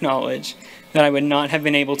set of knowledge that I would not have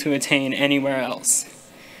been able to attain anywhere else.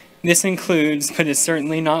 This includes, but is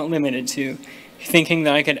certainly not limited to, thinking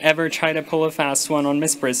that I could ever try to pull a fast one on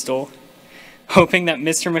Miss Bristol, hoping that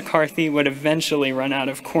Mr. McCarthy would eventually run out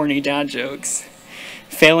of corny dad jokes,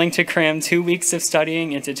 failing to cram 2 weeks of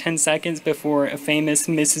studying into 10 seconds before a famous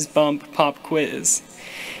Mrs. Bump pop quiz,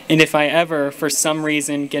 and if I ever, for some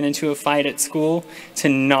reason, get into a fight at school, to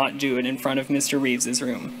not do it in front of Mr. Reeves's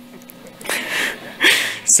room.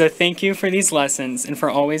 So thank you for these lessons and for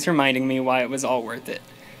always reminding me why it was all worth it.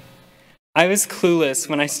 I was clueless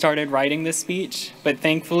when I started writing this speech, but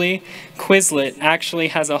thankfully, Quizlet actually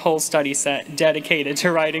has a whole study set dedicated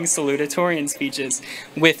to writing salutatorian speeches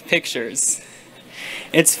with pictures.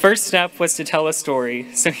 Its first step was to tell a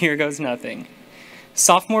story, so here goes nothing.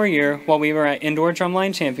 Sophomore year, while we were at Indoor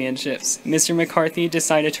Drumline Championships, Mr. McCarthy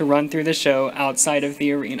decided to run through the show outside of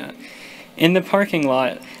the arena. In the parking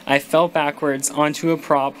lot, I fell backwards onto a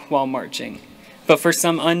prop while marching, but for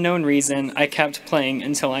some unknown reason, I kept playing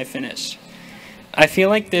until I finished. I feel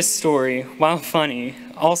like this story, while funny,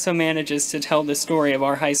 also manages to tell the story of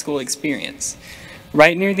our high school experience.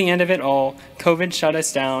 Right near the end of it all, COVID shut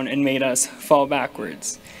us down and made us fall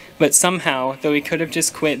backwards. But somehow, though we could have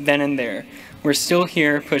just quit then and there, we're still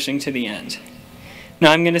here pushing to the end.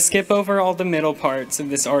 Now I'm going to skip over all the middle parts of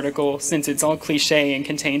this article since it's all cliche and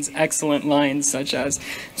contains excellent lines such as,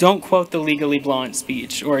 don't quote the Legally Blonde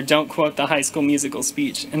speech, or don't quote the High School Musical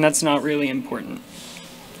speech, and that's not really important.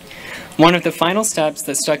 One of the final steps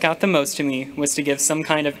that stuck out the most to me was to give some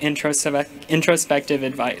kind of introspective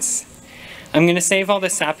advice. I'm going to save all the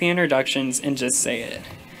sappy introductions and just say it.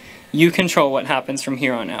 You control what happens from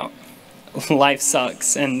here on out. Life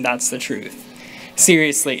sucks, and that's the truth.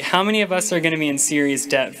 Seriously, how many of us are going to be in serious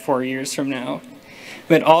debt 4 years from now?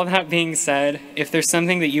 But all that being said, if there's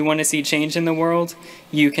something that you want to see change in the world,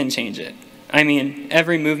 you can change it. I mean,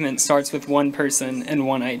 every movement starts with one person and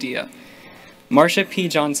one idea. Marsha P.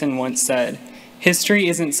 Johnson once said, history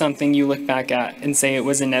isn't something you look back at and say it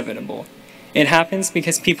was inevitable. It happens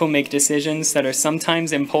because people make decisions that are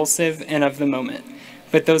sometimes impulsive and of the moment,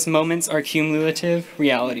 but those moments are cumulative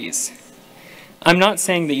realities. I'm not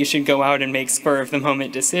saying that you should go out and make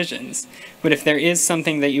spur-of-the-moment decisions, but if there is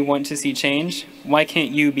something that you want to see change, why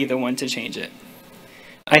can't you be the one to change it?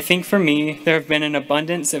 I think for me, there have been an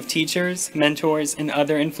abundance of teachers, mentors, and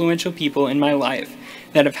other influential people in my life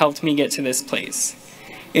that have helped me get to this place.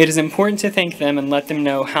 It is important to thank them and let them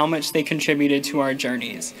know how much they contributed to our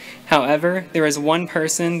journeys. However, there is one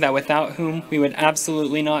person that without whom we would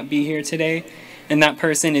absolutely not be here today, and that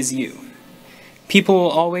person is you. People will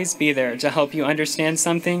always be there to help you understand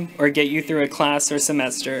something or get you through a class or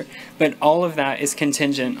semester, but all of that is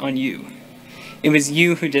contingent on you. It was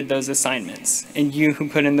you who did those assignments, and you who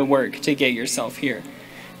put in the work to get yourself here.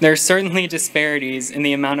 There are certainly disparities in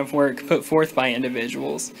the amount of work put forth by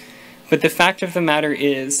individuals, but the fact of the matter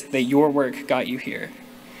is that your work got you here.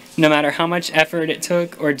 No matter how much effort it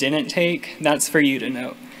took or didn't take, that's for you to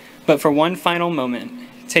know. But for one final moment,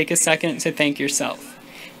 take a second to thank yourself.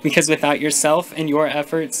 Because without yourself and your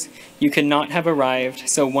efforts, you could not have arrived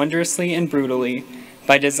so wondrously and brutally,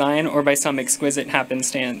 by design or by some exquisite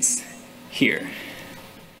happenstance, here.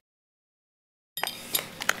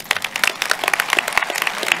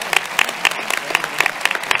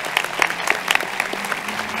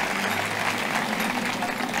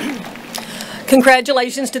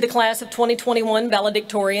 Congratulations to the class of 2021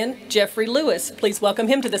 valedictorian, Jeffrey Lewis. Please welcome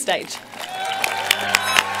him to the stage.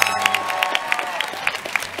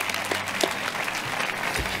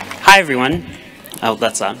 Hi everyone. Oh,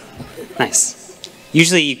 that's loud. Nice.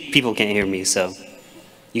 Usually people can't hear me, so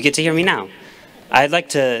you get to hear me now. I'd like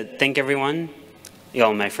to thank everyone,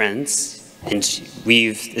 all my friends, and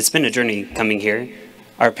it's been a journey coming here.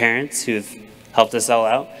 Our parents who've helped us all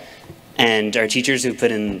out, and our teachers who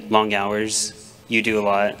put in long hours. You do a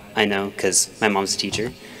lot, I know, because my mom's a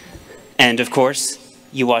teacher. And of course,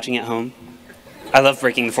 you watching at home. I love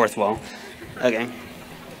breaking the fourth wall. Okay.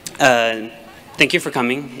 Thank you for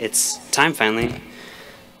coming. It's time finally.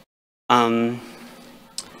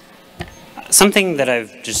 Something that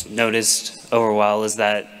I've just noticed over a while is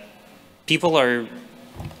that people are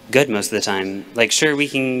good most of the time. Like, sure, we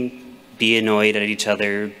can be annoyed at each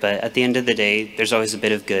other, but at the end of the day, there's always a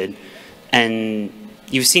bit of good. And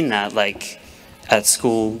you've seen that, like, at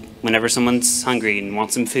school, whenever someone's hungry and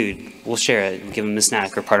wants some food, we'll share it and give them a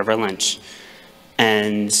snack or part of our lunch.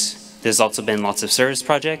 And there's also been lots of service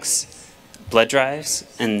projects, blood drives,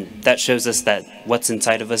 and that shows us that what's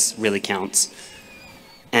inside of us really counts.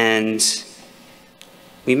 And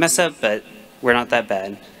we mess up, but we're not that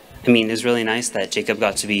bad. I mean, it's really nice that Jacob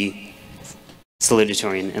got to be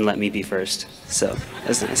salutatorian and let me be first, so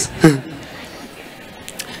that's nice.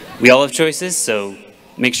 We all have choices, so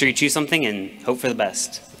make sure you choose something and hope for the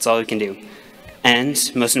best. That's all we can do. And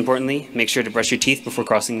most importantly, make sure to brush your teeth before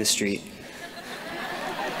crossing the street.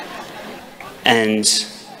 And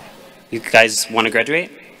you guys want to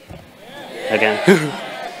graduate? Okay.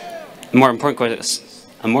 A more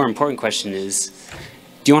important question is,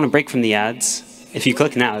 do you want to break from the ads? If you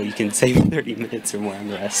click now, you can save 30 minutes or more on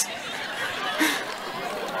the rest.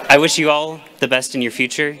 I wish you all the best in your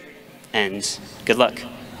future, and good luck.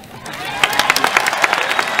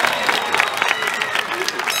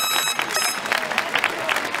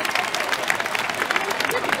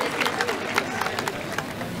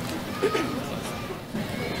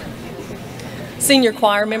 Senior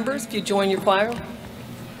choir members, if you join your choir.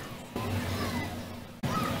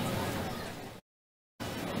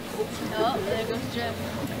 Oh, there goes Jeff.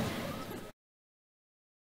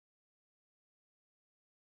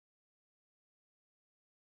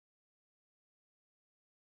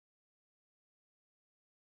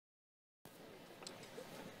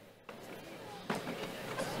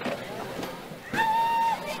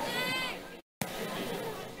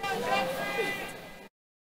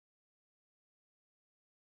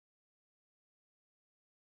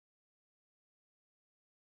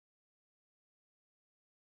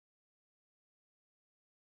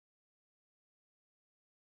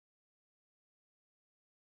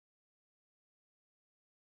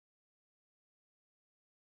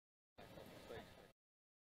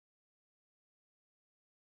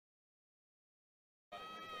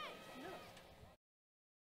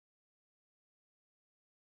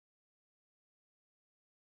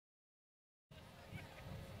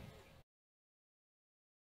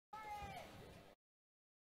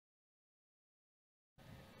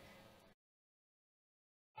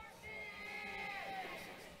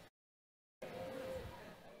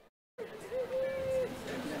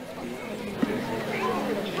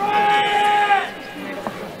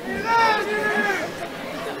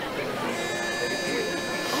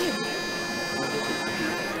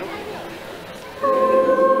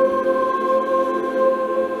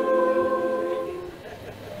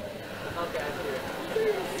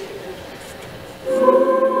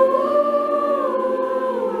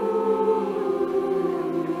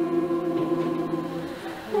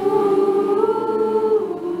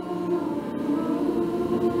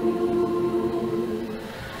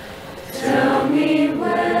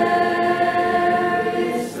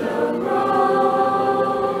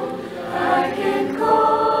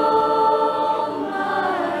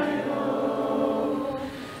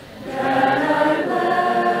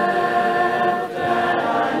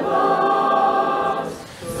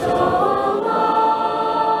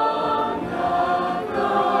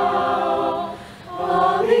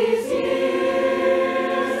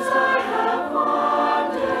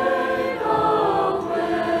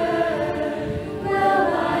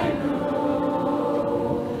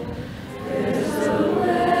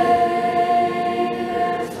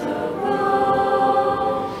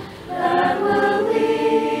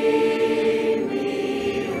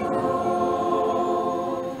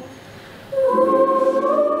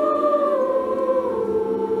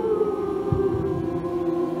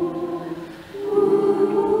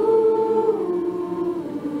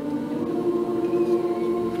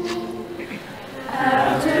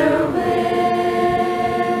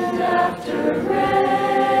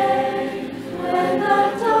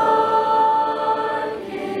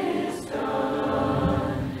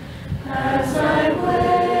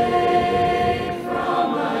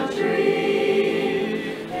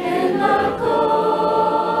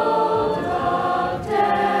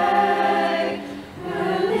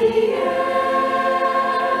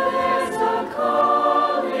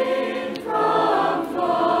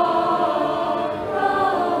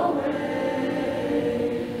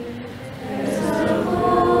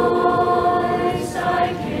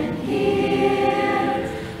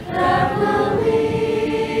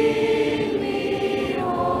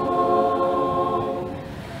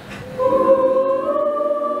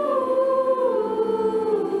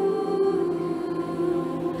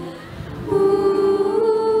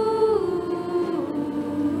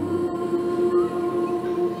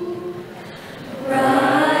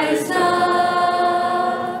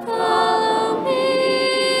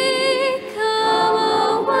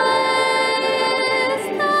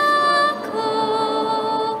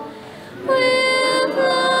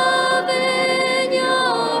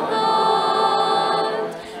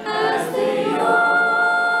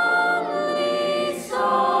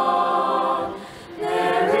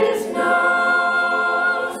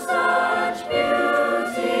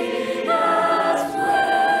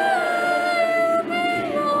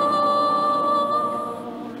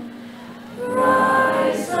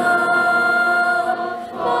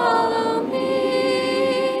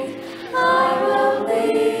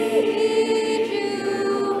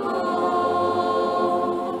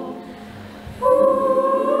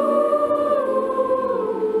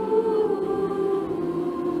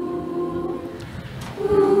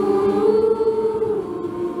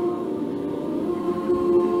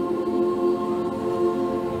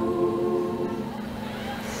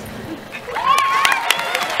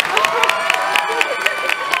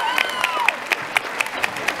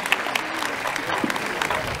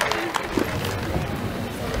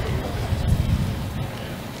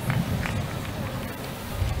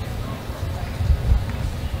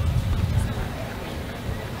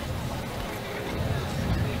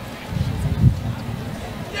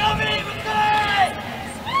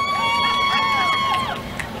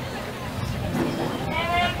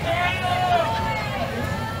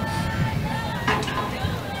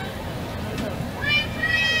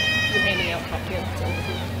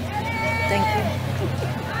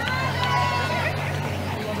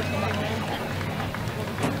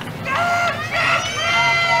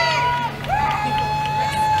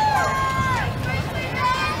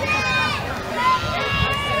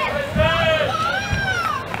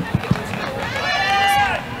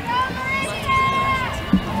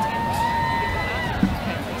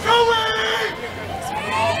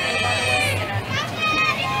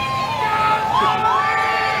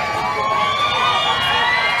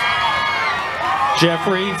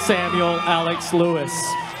 Jeffrey Samuel Alex Lewis.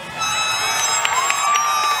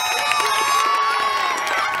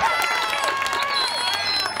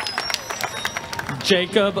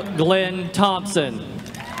 Jacob Glenn Thompson.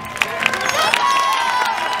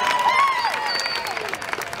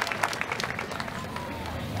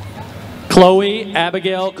 Chloe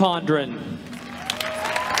Abigail Condren.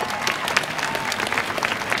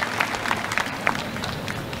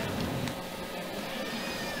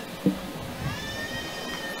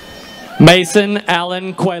 Mason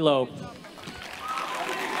Allen Coelho.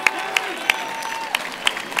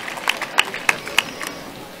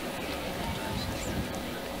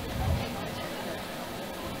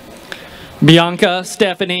 Bianca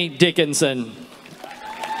Stephanie Dickinson.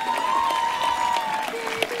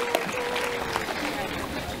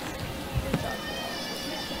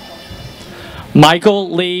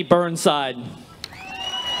 Michael Lee Burnside.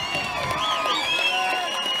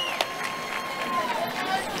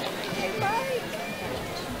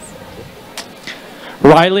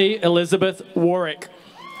 Riley Elizabeth Warwick.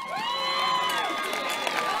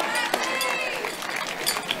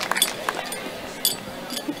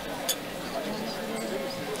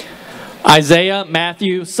 Isaiah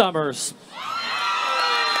Matthew Summers.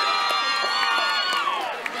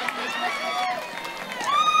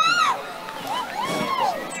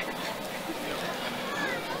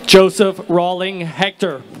 Joseph Rawling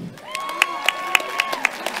Hector.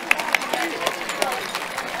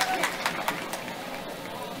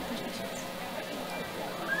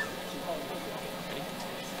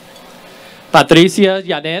 Patricia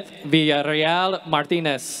Janet Villarreal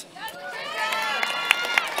Martinez.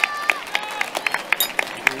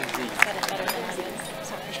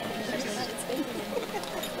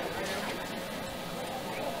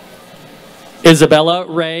 Isabella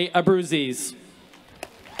Ray Abruzes.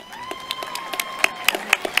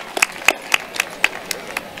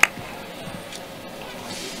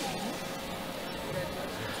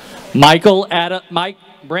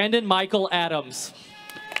 Brandon Michael Adams.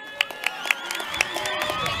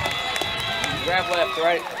 Grab left,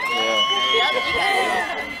 right?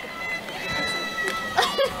 Yeah.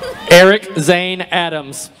 Eric Zane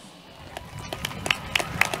Adams.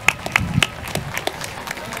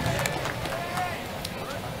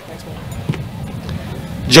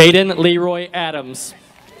 Jaden Leroy Adams.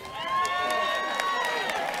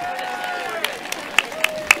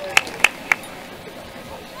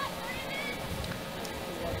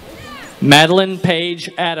 Madeline Page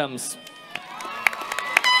Adams.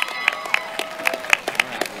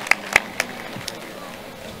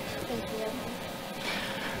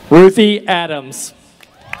 Ruthie Adams.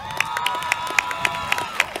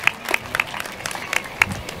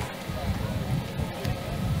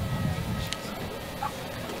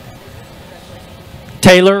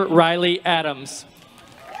 Taylor Riley Adams.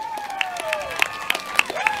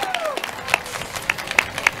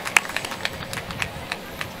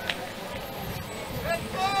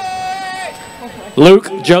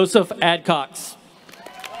 Luke Joseph Adcox.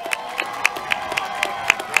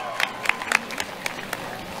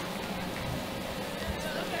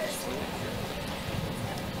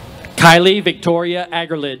 Kylie Victoria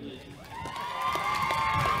Agerlid.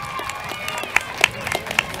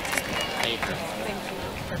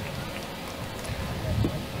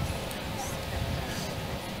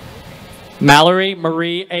 Mallory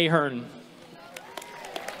Marie Ahern.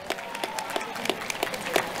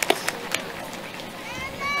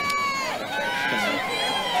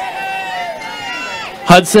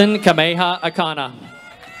 Hudson Kameha Akana.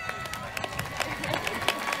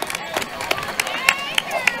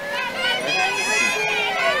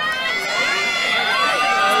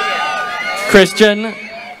 Christian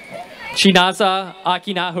Chinaza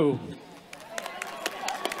Akinahu.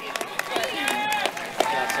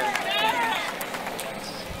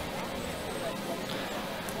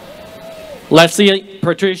 Leslie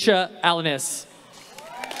Patricia Alanis.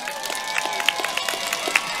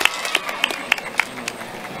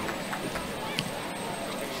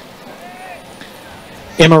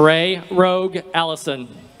 Emma Ray Rogue Allison.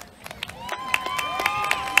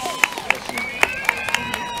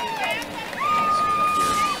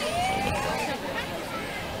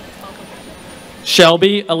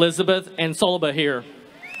 Shelby Elizabeth and Solba here.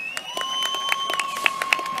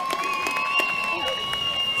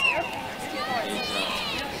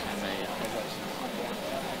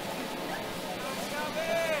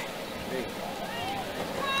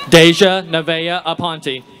 Deja Nevea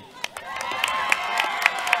Aponte.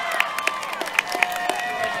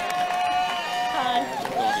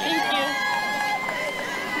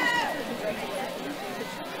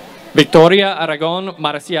 Victoria Aragon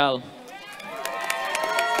Marcial.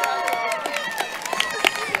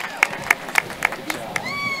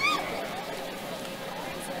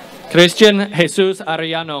 Christian Jesus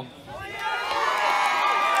Arellano.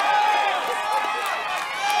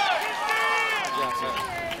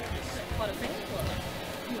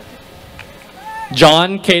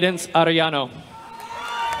 John Cadence Arellano.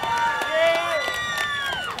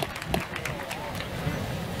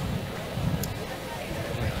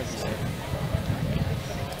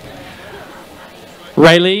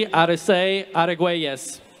 Rayleigh Arce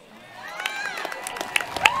Argüelles.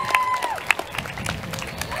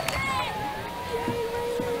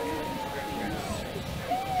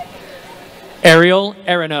 Ariel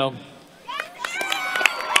Arano.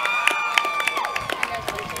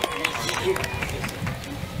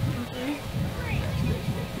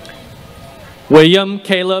 William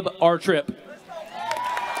Caleb Artrip.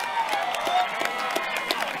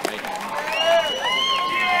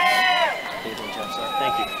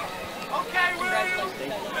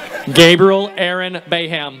 Gabriel Aaron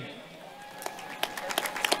Bayham.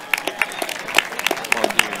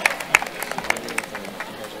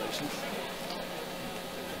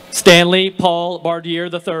 Stanley Paul Bardier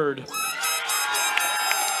III.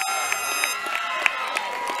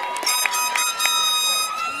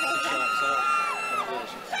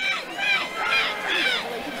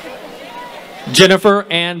 Jennifer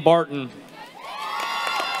Ann Barton.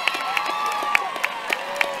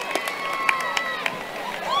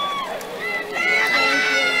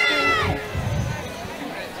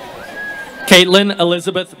 Caitlin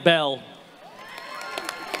Elizabeth Bell.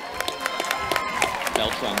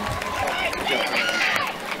 Beltram.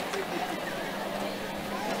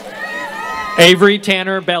 Avery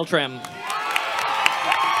Tanner Beltram.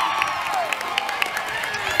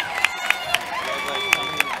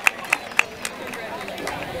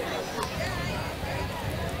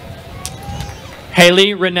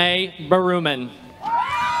 Haley Renee Baruman.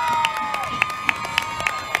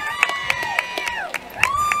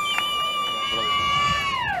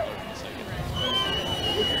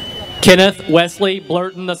 Kenneth Wesley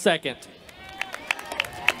Blurton II.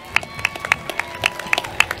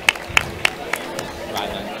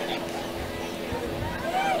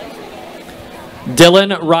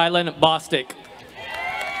 Dylan Rylan Bostick.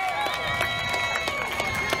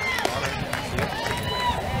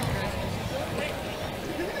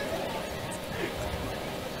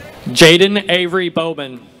 Jaden Avery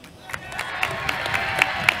Bowman.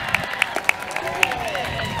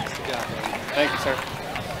 Thank you, sir.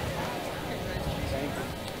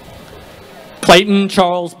 Clayton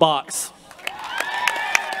Charles Box.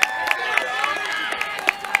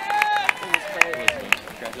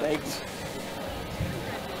 Thanks.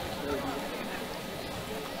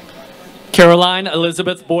 Caroline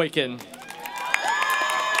Elizabeth Boykin.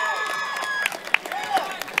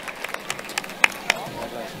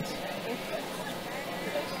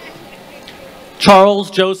 Charles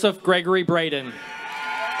Joseph Gregory Braden.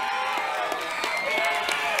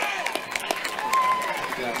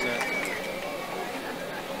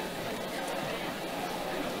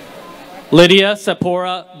 Lydia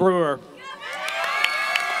Sapora Brewer.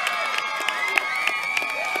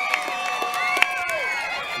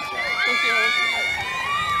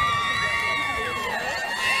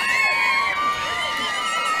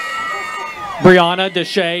 Brianna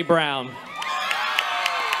Deshay Brown.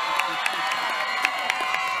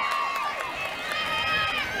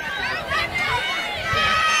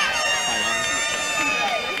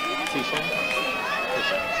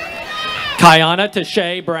 Kiana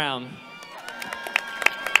Tashay Brown.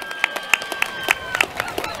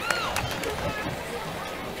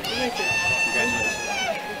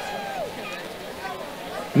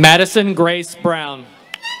 Madison Grace Brown.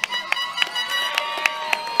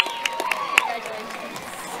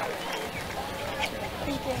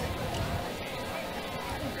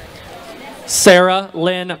 Sarah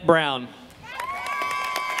Lynn Brown.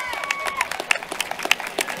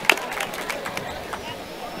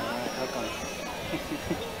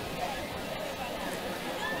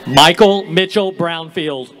 Michael Mitchell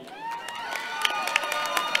Brownfield.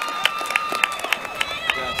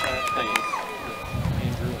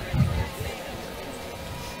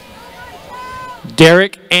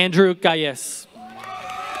 Derek Andrew Gayes.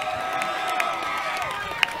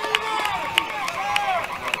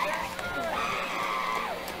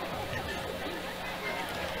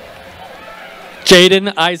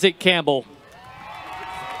 Jaden Isaac Campbell.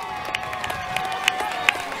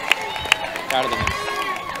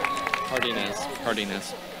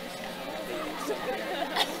 Cardenas.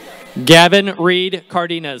 Gavin Reed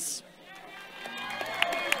Cardenas.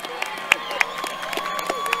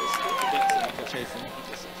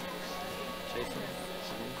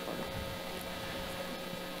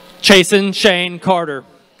 Chasen Shane Carter.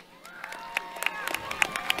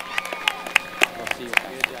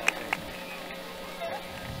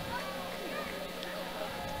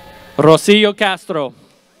 Rosillo Castro.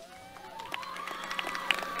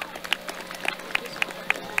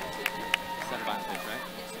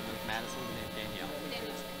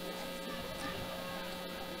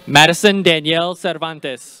 Madison Danielle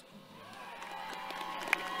Cervantes.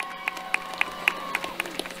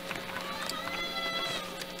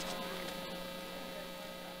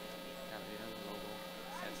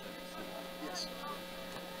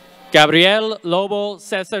 Gabriel Lobo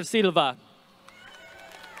Cesar Silva.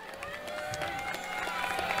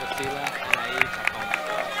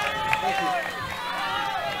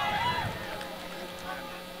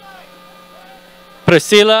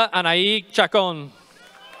 Priscilla Anaí Chacon.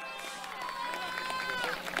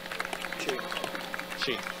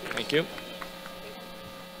 Thank you.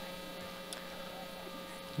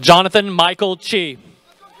 Jonathan Michael Chi.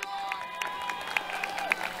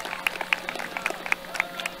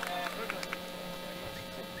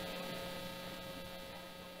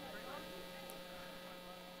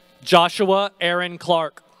 Joshua Aaron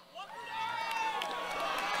Clark.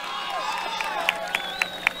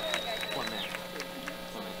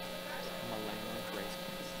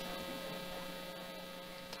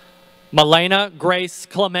 Malena Grace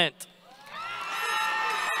Clement.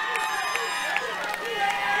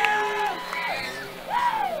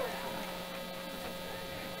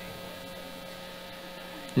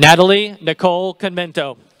 Natalie Nicole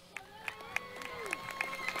Convento.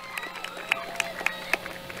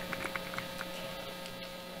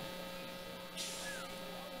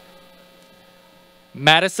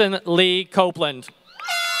 Madison Lee Copeland.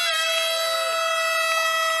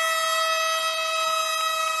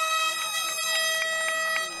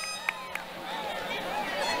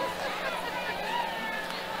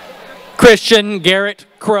 Christian Garrett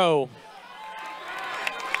Crow.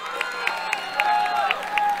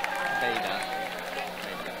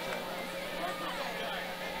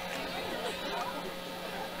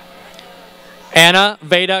 Anna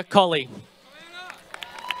Veda Cully.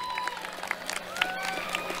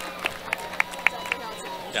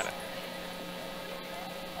 Got it.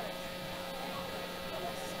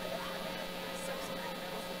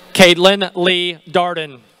 Caitlin Lee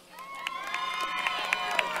Darden.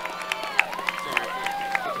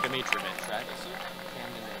 Dimitrovich, right?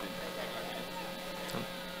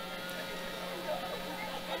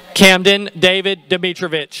 Camden David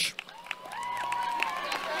Dimitrovich.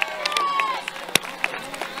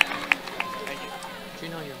 Do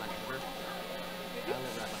you know you're my neighbor? I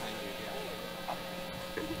live right behind you,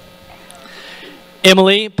 yeah.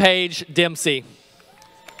 Emily Page Dempsey.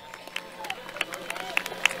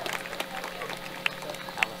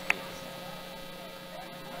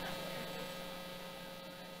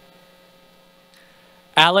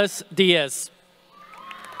 Alice Diaz.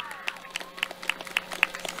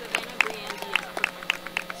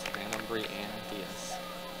 Savannah Brianne Diaz.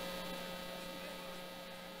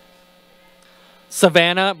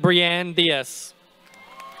 Savannah Brianne Diaz.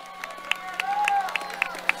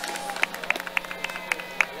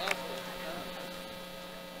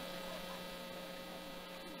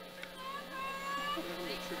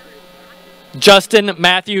 Justin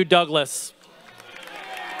Matthew Douglas.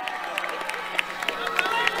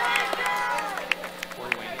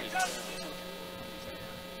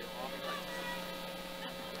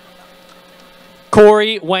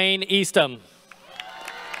 Corey Wayne Eastham.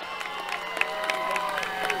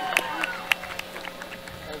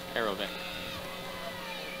 Aerovic.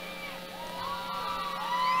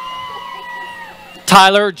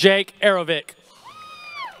 Tyler Jake Arovic.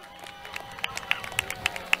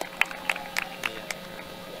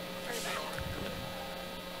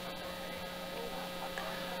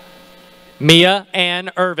 Mia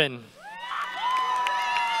Ann Irvin.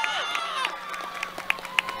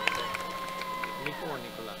 Nico or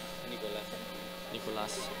Nicolas?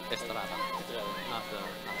 Nicolas Estrada. Not the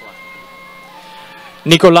last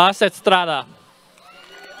name. Nicolas Estrada.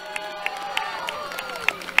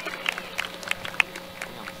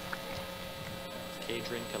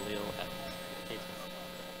 Kadrin Khalil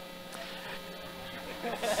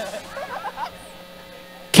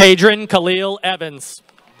Kadrin Khalil Evans.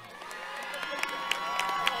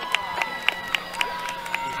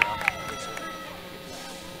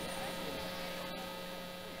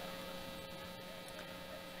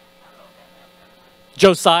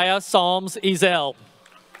 Josiah Psalms Ezel.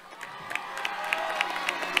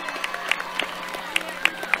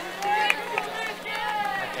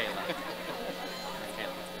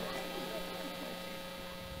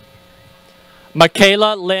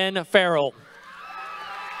 Michaela Lynn Farrell.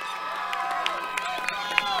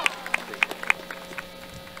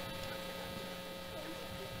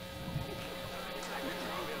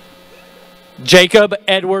 Jacob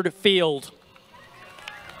Edward Field.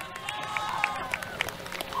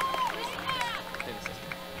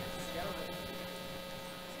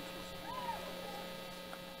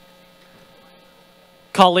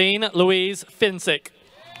 Colleen Louise Finsick.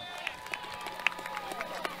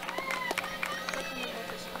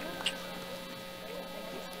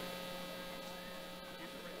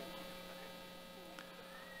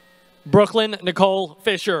 Brooklyn Nicole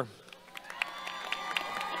Fisher.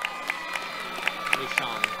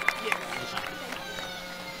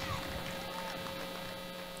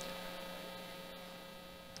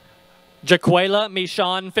 Jaquela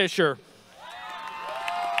Michon Fisher.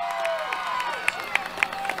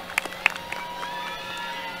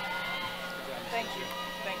 Thank you.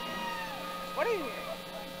 Thank you. What are you here?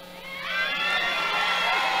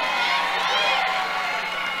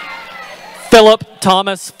 Philip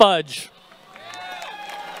Thomas Fudge.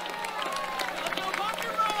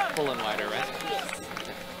 Full and wider, right?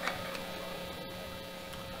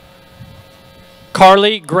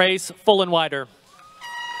 Carly Grace Fullenwider.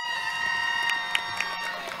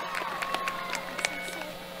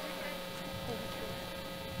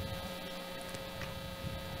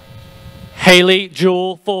 Haley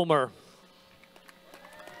Jewel Fulmer.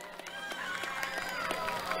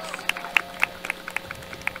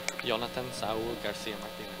 Jonathan Saul Garcia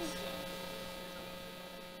Martinez.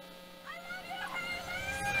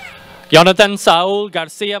 Jonathan Saul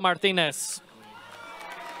Garcia Martinez.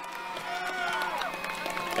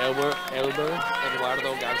 Elber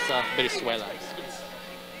Eduardo Garza Brizuela.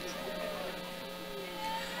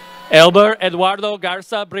 Elber Eduardo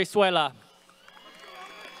Garza Brizuela.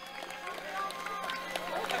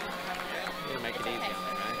 Make it easy on them,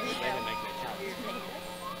 right? They didn't make me count.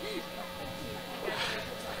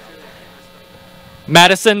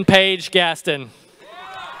 Madison Page Gaston.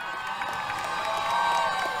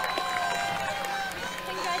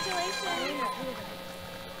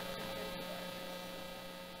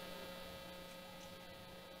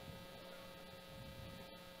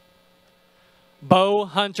 Bo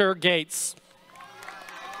Hunter Gates.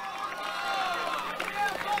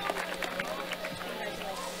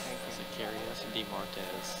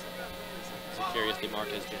 Zacharias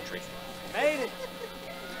DeMartez Gentry. Made it.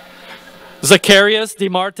 Zacharias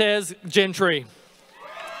DeMartez Gentry.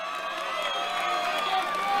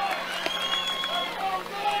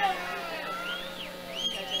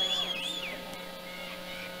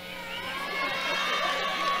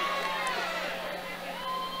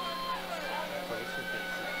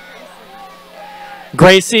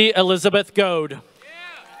 Gracie Elizabeth Goad.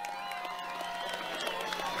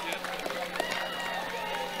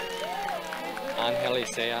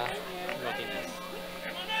 Angelisea Godinez.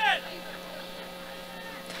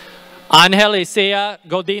 Angelisea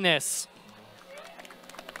Godinez.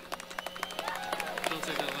 Don't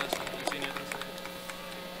say that last time. I've seen it.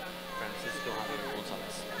 Francisco Javier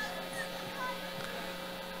Gonzalez.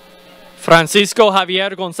 Francisco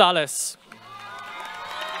Javier Gonzalez.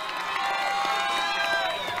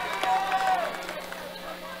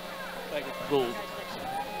 Gould.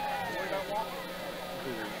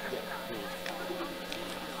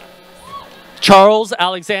 Charles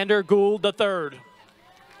Alexander Gould III.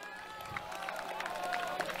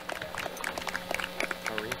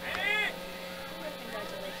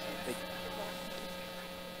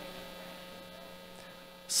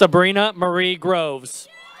 Sabrina Marie Groves.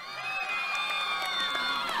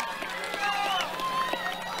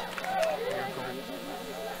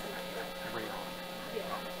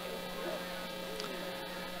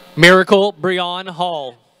 Miracle Breon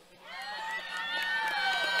Hall.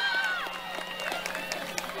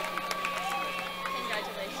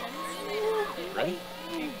 Ready?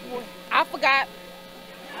 I forgot.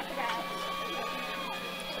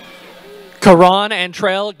 Karan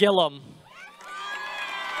Antrell Gillum.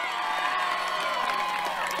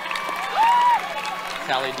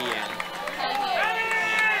 Callie Deanne.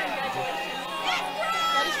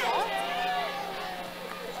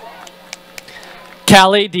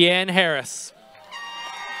 Callie Deanne Harris.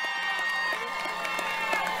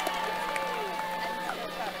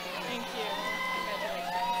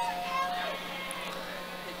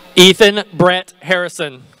 Ethan Brett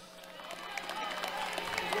Harrison.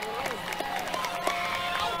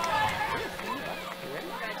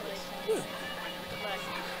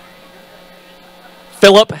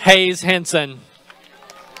 Philip Hayes Henson.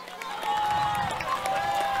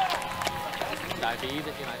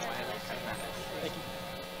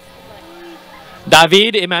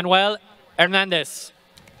 David Emmanuel Hernandez.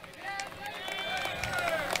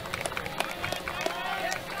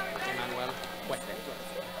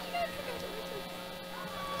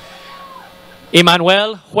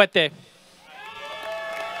 Emmanuel Huete.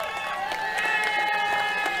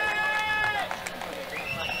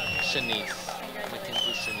 Shanice.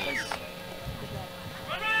 Mackenzie Shanice.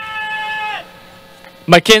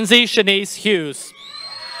 Mackenzie Shanice Hughes.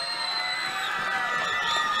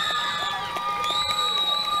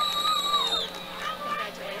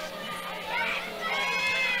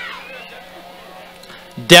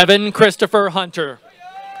 Devin Christopher Hunter.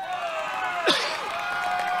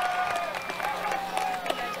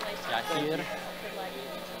 Yahir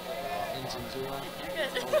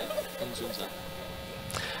Inzunza.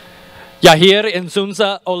 Yahir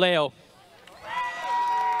Inzunza Oleo.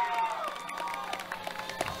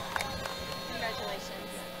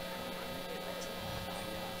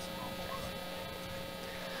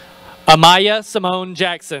 Amaya Simone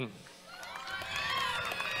Jackson.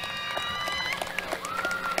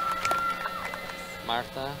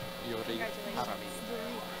 Martha Yuri Harami.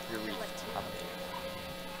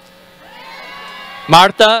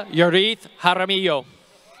 Martha Yorith Jaramillo.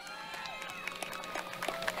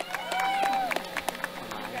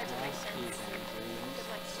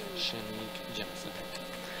 Shanique Jemison.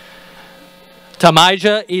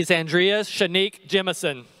 Tamaija Isandria Shanique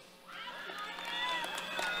Jemison.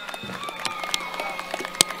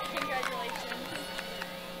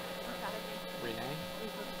 Renee.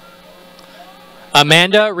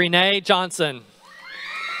 Amanda Renee Johnson.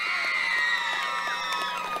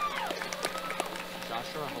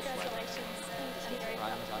 Joshua Hopewell.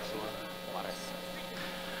 Brian Joshua Juarez.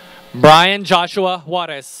 Brian Joshua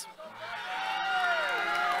Juarez.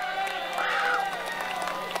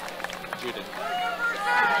 Judith.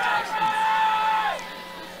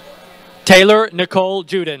 Taylor Nicole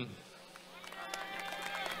Juden.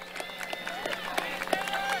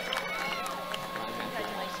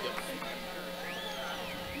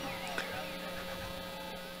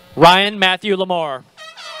 Ryan Matthew Lamar.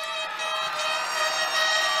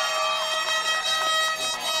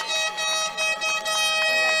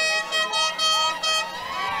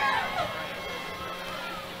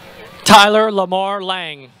 Tyler Lamar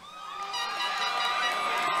Lang.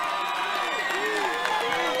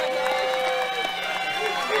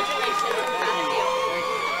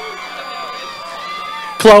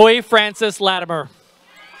 Chloe Francis Latimer.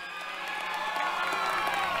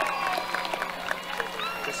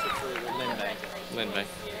 Linvey.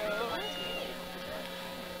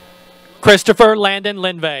 Christopher Landon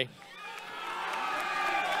Linvey.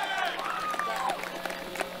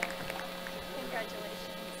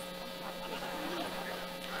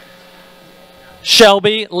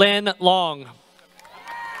 Shelby Lynn Long.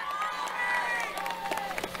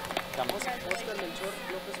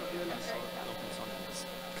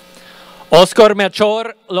 Oscar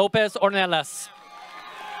Melchor Lopez Ornelas.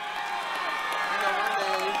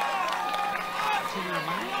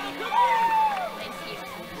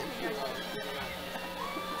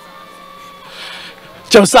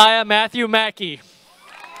 Josiah Matthew Mackey.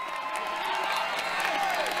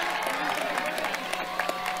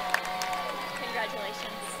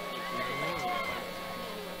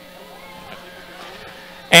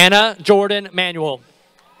 Anna Jordan Manuel.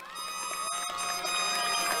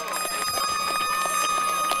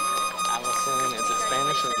 Allison, is it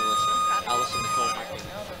Spanish or English? Allison Nicole Martinez.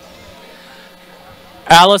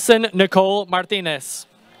 Allison Nicole Martinez.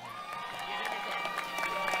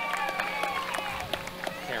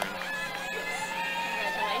 Karen.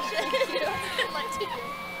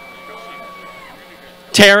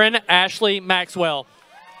 Taryn Ashley Maxwell.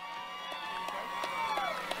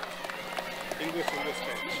 English on this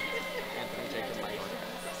page.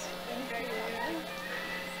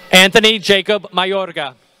 Anthony Jacob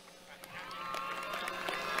Mayorga.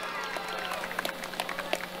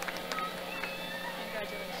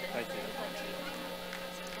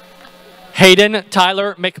 Hayden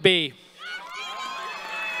Tyler McBee.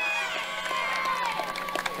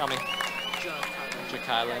 Coming.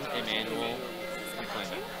 Jacqueline Emmanuel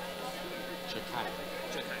McClendon.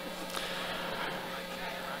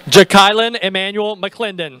 Jacqueline Emmanuel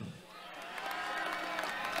McClendon.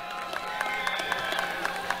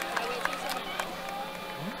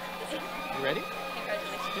 You ready?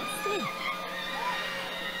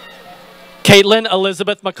 Caitlin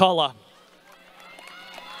Elizabeth McCullough.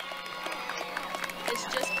 It's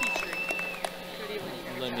just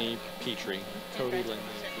Petrie. Lenny Petrie. Cody Lenny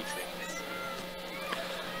Petrie.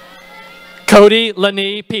 Cody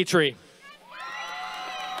Lenny Petrie.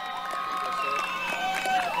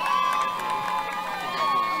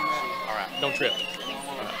 All right, don't trip.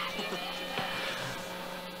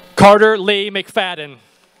 Carter Lee McFadden.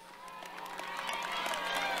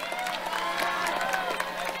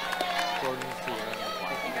 Jordan C.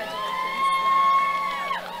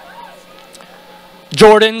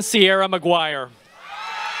 Jordan Sierra McGuire.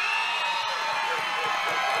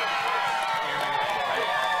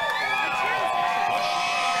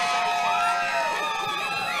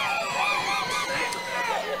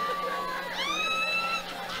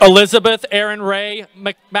 Elizabeth Erin Ray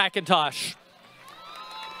McIntosh.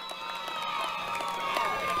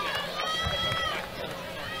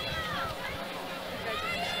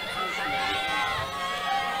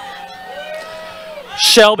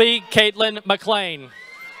 Shelby Caitlin McLean.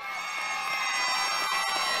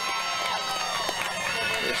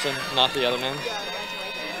 Pearson, not the other name.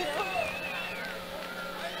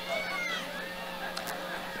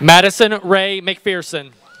 Madison Ray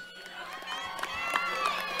McPherson.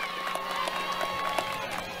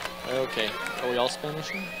 Okay, are we all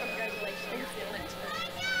Spanish?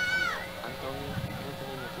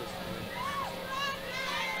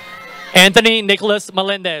 Anthony Nicholas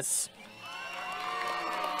Melendez.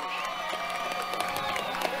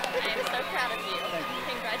 I am so proud of you.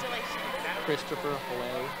 Congratulations. Christopher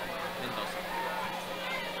Joel Mendoza.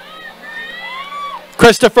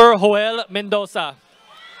 Christopher Joel Mendoza.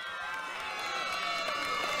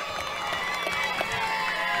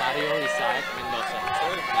 Mario Isaac Mendoza.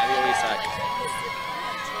 Mario Isaac.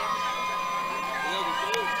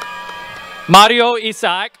 Mario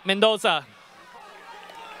Isaac Mendoza.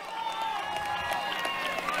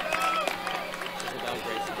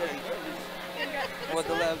 What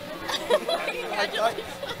the left?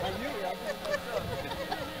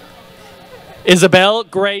 Isabel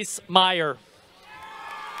Grace Meyer.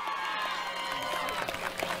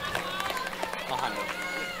 Mahando.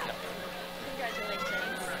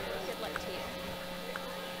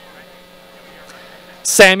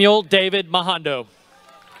 Samuel David Mahando.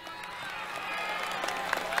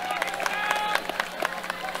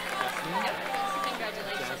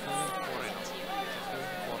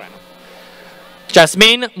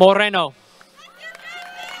 Jasmine Moreno.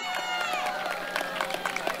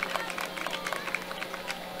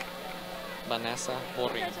 Vanessa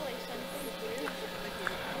Morin.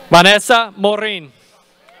 Vanessa Morin.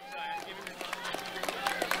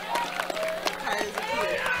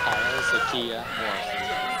 Kyle Zakia Morrison.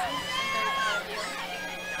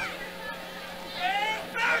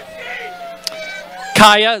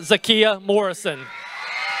 Kaya Zakia Morrison.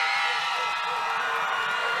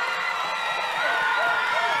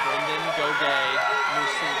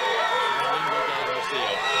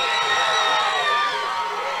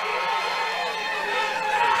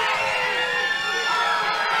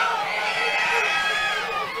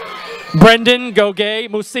 Brendan Gogay Musil. Brendan Gogay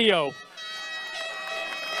Musil. Brendan Gogay Musio.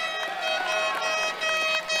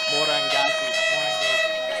 Morangasi.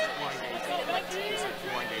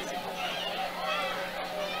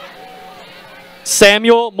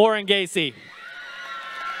 Samuel Morangasi.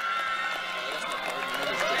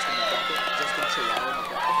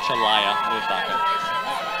 Chalaya Mutaka.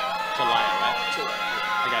 Chalaya, right?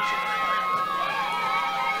 I got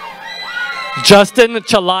you. Justin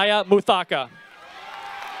Chalaya Muthaka.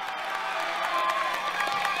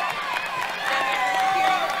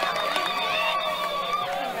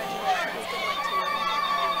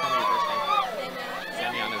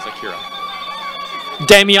 Damiana Zakira.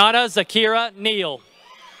 Damiana Zakira Neal.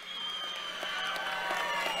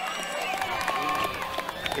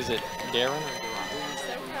 Is it Darren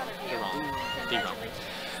or Deron?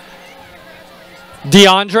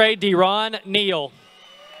 DeAndre Deron Neal.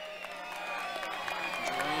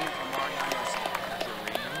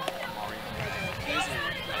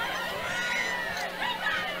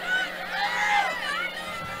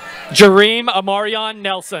 Jareem Amarion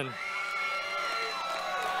Nelson.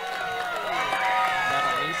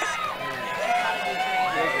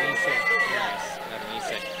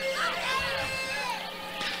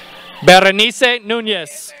 Berenice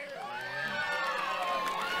Nunez.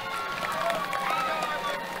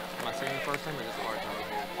 Am I saying the first name or just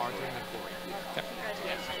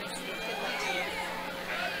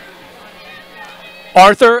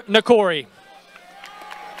Arthur Nakori? Arthur Nakori.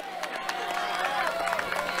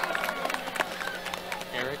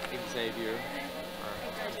 Eric Xavier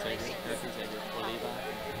Oliva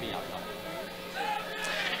Vialta.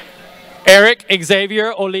 Eric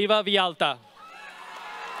Xavier Oliva Vialta.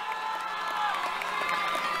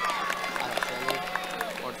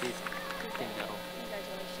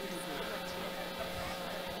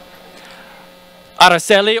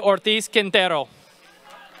 Araceli Ortiz Quintero.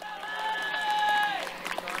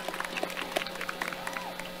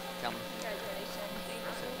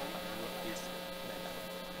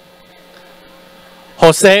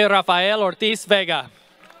 Jose Rafael Ortiz Vega.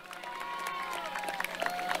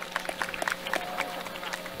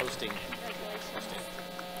 Hosting.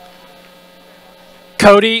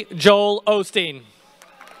 Cody Joel Osteen.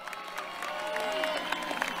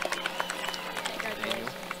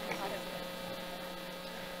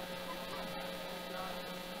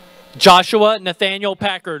 Joshua Nathaniel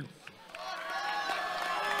Packard.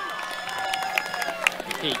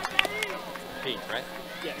 Pete. Pete, right?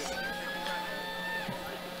 Yes.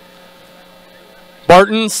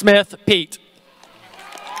 Barton Smith Pete.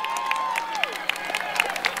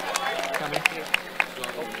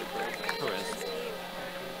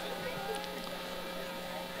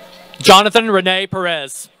 Jonathan Rene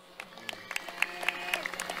Perez.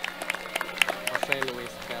 Jose Luis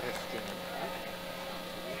Perez Jr.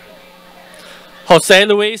 Jose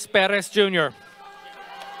Luis Perez Jr.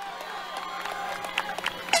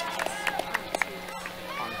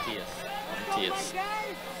 Pontius.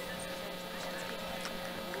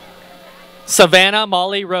 Savannah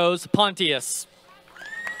Molly Rose Pontius.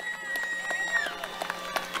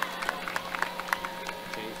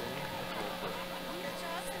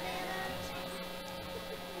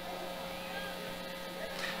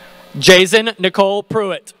 Jason Nicole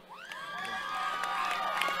Pruitt.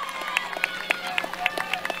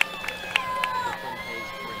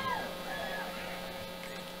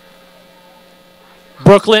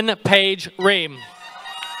 Brooklyn Page Ream.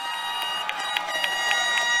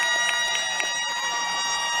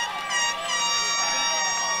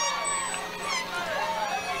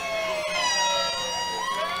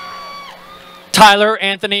 Tyler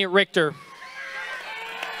Anthony Richter.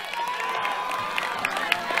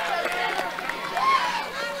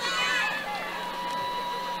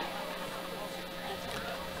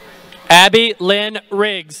 Abby Lynn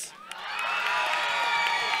Riggs.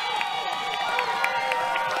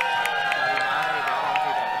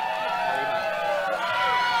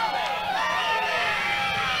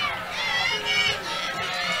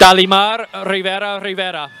 Dalimar Rivera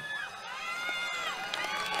Rivera.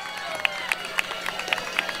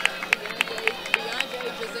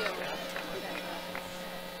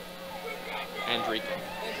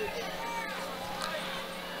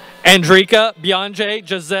 Andrika Bionje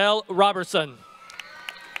Giselle Robertson.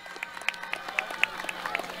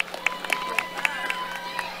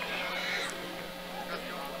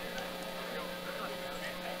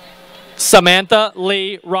 Samantha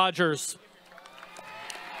Lee Rogers.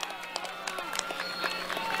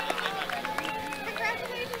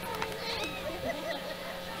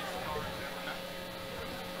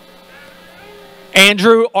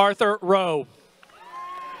 Andrew Arthur Rowe.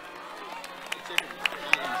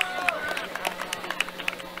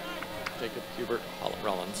 Jacob Hubert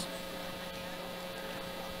Rollins.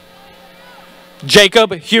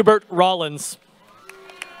 Jacob Hubert Rollins.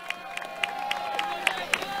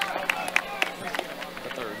 The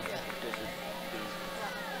third.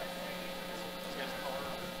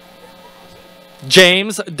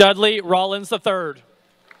 James Dudley Rollins III.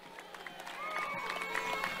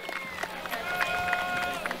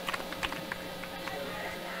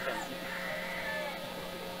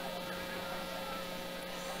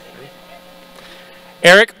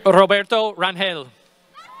 Eric Roberto Rangel.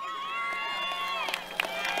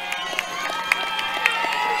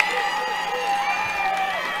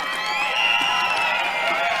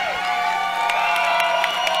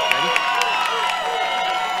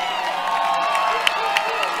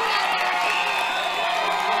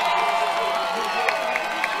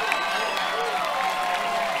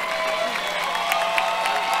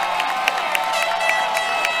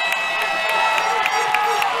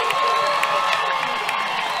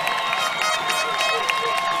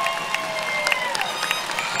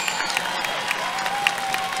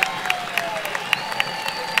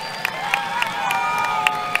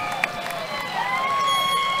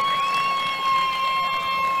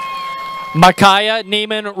 Micaiah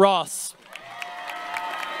Neiman Ross.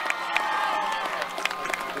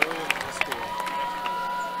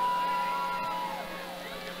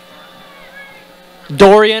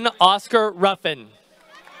 Dorian Oscar Ruffin.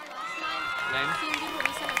 Name?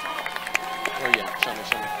 Or yeah, show me.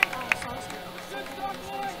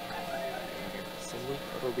 Cindy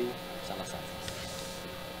Ruby Salazar.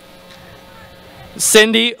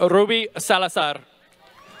 Cindy Ruby Salazar.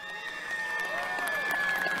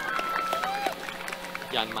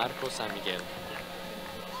 Gianmarco San Miguel.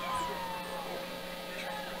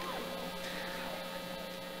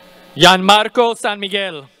 Gianmarco San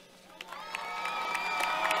Miguel.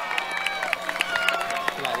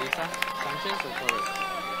 Clarissa Sanchez or Torres?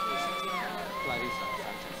 Clarissa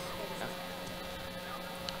Sanchez.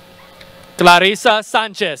 Clarissa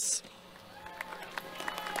Sanchez.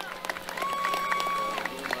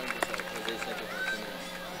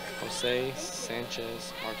 Jose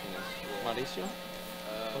Sanchez Martinez. Mauricio?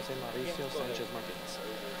 Jose Mauricio Sanchez Martinez.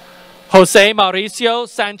 Jose Mauricio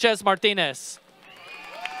Sanchez Martinez.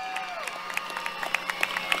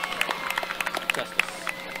 Justice.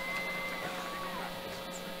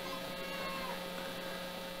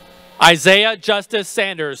 Isaiah Justice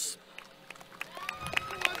Sanders.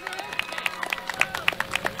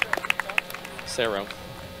 Cerro.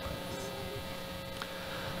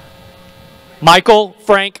 Michael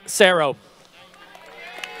Frank Cerro.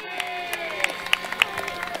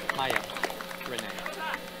 Maya. Renee.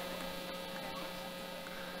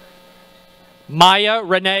 Maya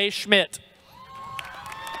Renee Schmidt.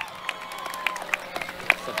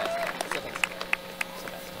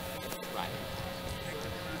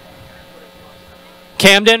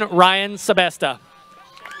 Camden Ryan Sebesta.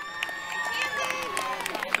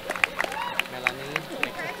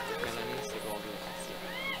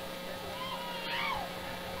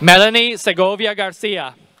 Melanie Segovia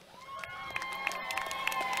Garcia.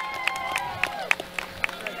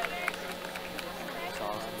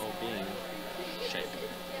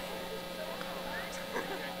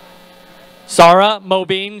 Sarah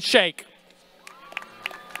Mobeen Sheikh.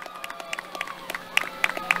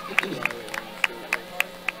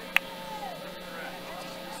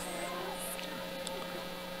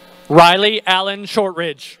 Riley Allen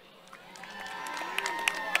Shortridge.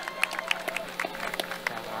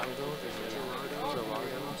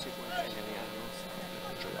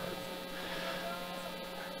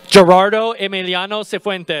 Gerardo Emiliano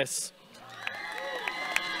Cifuentes.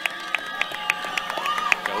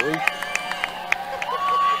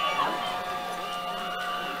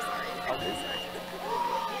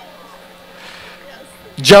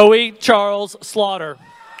 Joey Charles Slaughter.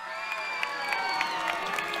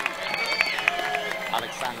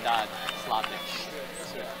 Alexander Slavnich.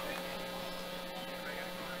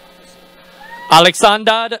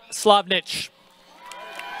 Alexander Slavnich.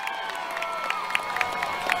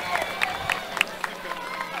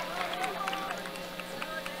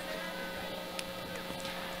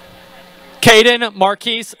 Caden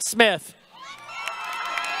Marquise Smith.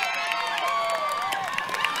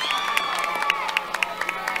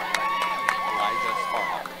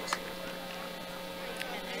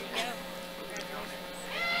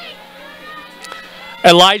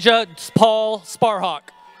 Elijah Paul Sparhawk.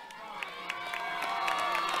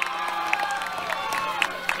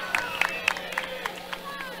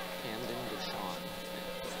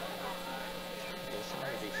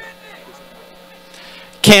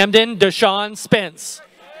 Camden Deshaun Spence.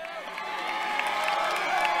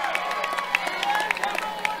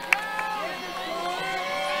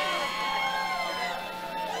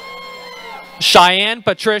 Cheyenne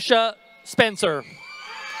Patricia Spencer.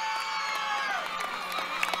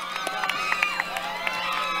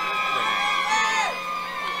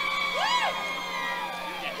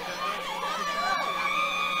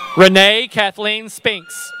 Renee Kathleen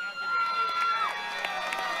Spinks.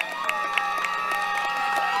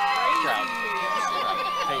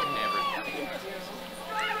 Peyton Everett.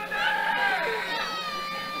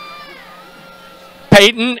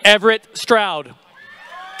 Peyton Everett Stroud.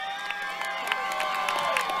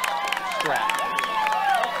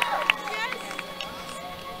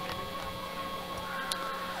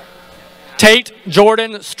 Tate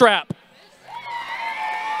Jordan Strap.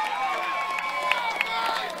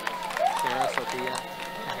 Sarah Sophia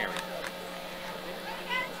Tahiri.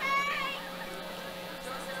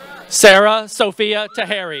 Sarah Sophia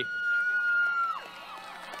Tahiri.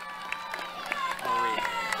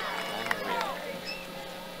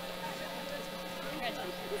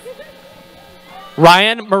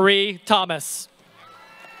 Ryan Marie Thomas.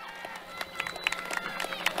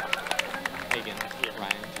 Hagen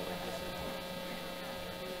Ryan Tilley.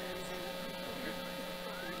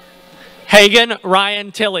 Hagen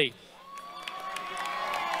Ryan Tilley.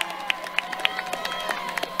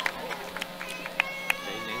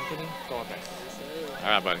 Jaden Anthony Torres. All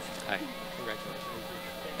right, buddy. Hey, congratulations.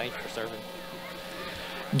 Thank you for serving.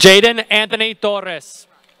 Jaden Anthony Torres.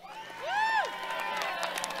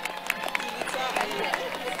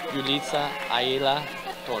 Yulitza Ayla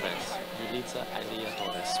Torres. Yulitza Ayla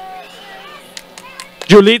Torres.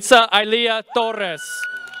 Julitza Ailia Torres.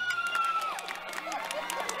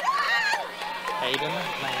 Hayden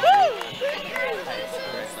Landry.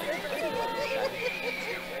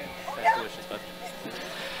 Best wishes, bud.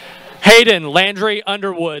 Hayden Landry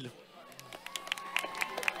Underwood.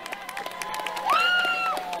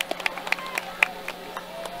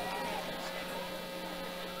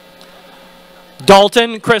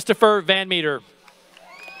 Dalton Christopher Van Meter.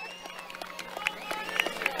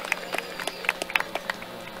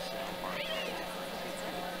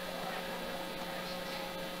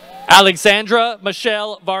 Alexandra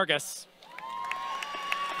Michelle Vargas.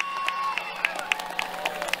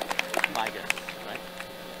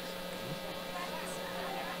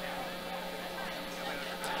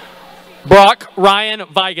 Brock Ryan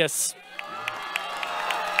Vigas.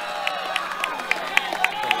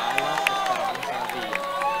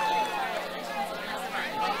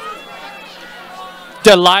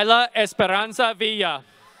 Delilah Esperanza Villa.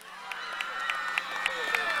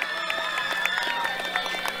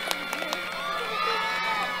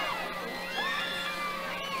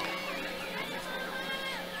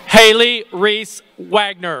 Haley Reese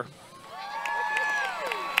Wagner.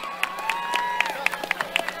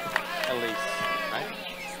 Elise, right?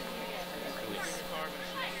 Elise.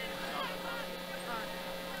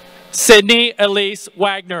 Sydney Elise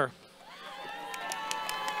Wagner.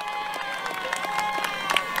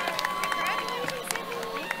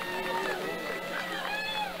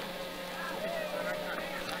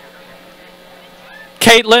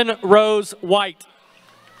 Caitlin Rose White.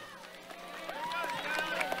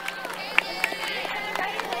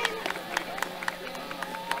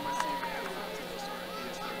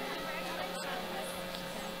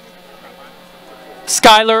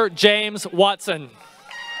 Skylar James Watson.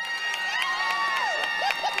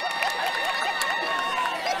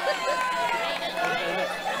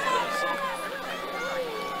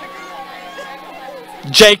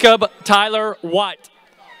 Jacob Tyler White.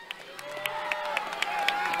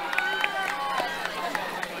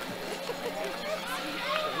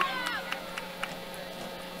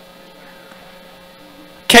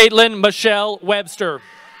 Caitlin Michelle Webster.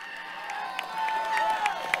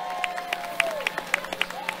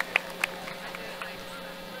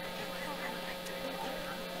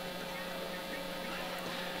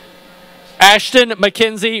 Ashton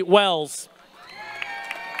Mackenzie Wells.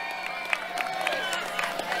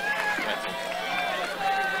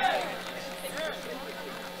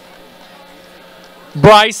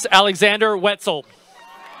 Bryce Alexander Wetzel.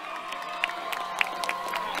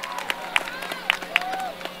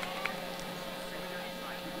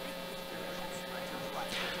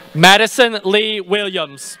 Madison Lee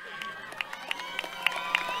Williams.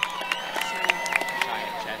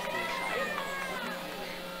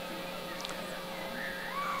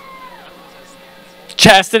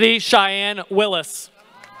 Chastity Cheyenne Willis.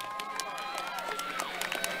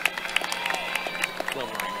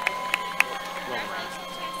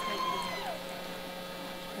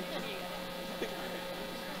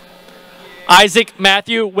 Isaac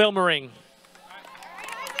Matthew Wilmering.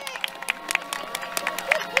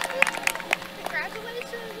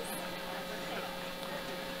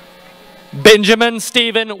 Benjamin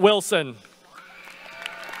Stephen Wilson.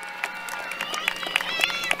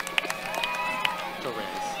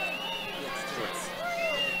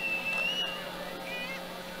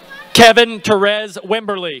 Kevin Therese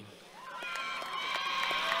Wimberly.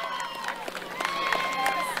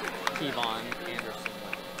 Kevon Anderson.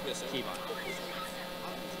 Yes, Kevon.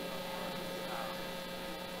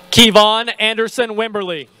 Kevon Anderson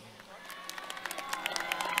Wimberly.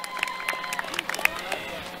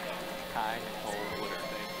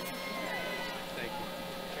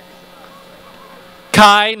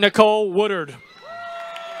 Kai Nicole Woodard.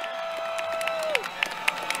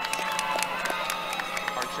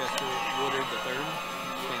 Archester Woodard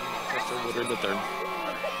III.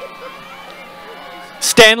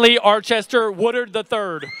 Stanley Archester Woodard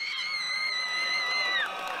III.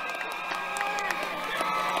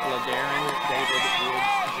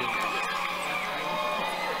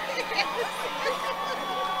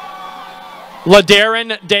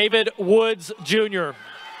 LaDarren David Woods Jr. LaDarren David Woods Jr.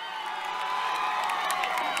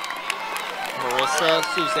 Marissa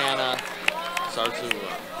Susanna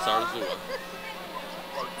Zarzua.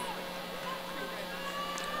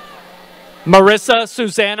 Marissa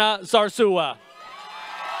Susanna Zarzua.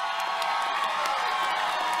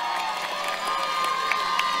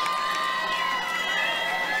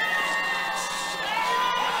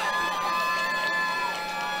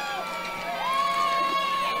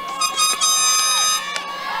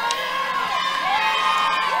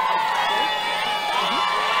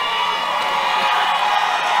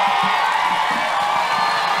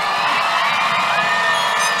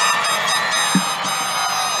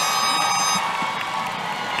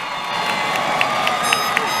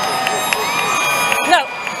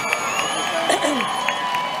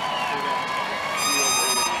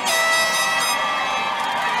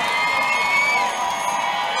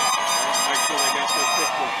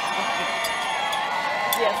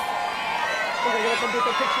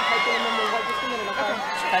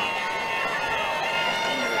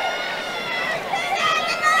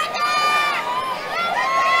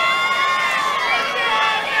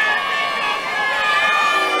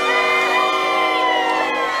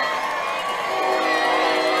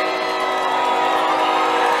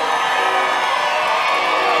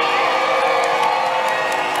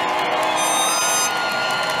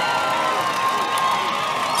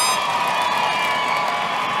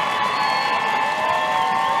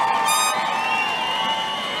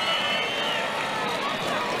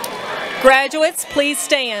 Graduates, please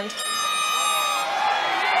stand.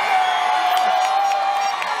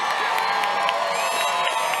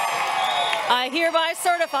 I hereby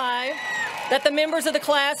certify that the members of the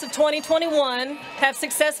class of 2021 have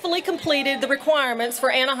successfully completed the requirements for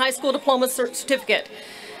Anna High School Diploma Certificate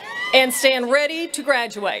and stand ready to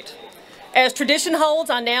graduate. As tradition holds,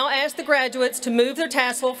 I now ask the graduates to move their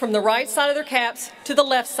tassel from the right side of their caps to the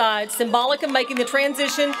left side, symbolic of making the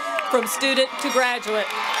transition from student to graduate.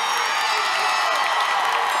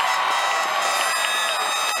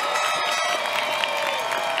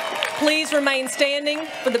 Please remain standing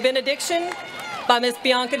for the benediction by Ms.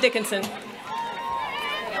 Bianca Dickinson.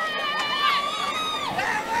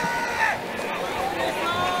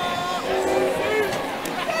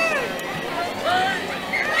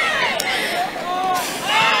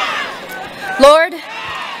 Lord,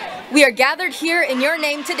 we are gathered here in your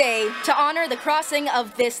name today to honor the crossing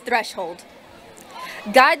of this threshold.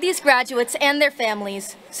 Guide these graduates and their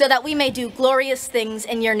families so that we may do glorious things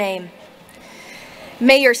in your name.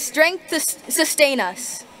 May your strength sustain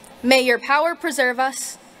us, may your power preserve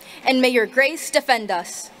us, and may your grace defend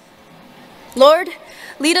us. Lord,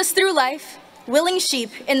 lead us through life, willing sheep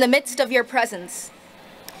in the midst of your presence.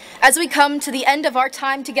 As we come to the end of our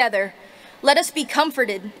time together, let us be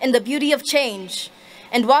comforted in the beauty of change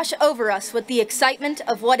and wash over us with the excitement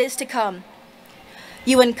of what is to come.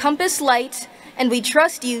 You encompass light, and we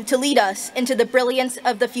trust you to lead us into the brilliance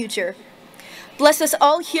of the future. Bless us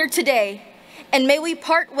all here today, and may we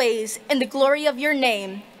part ways in the glory of your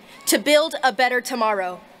name to build a better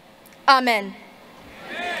tomorrow. Amen.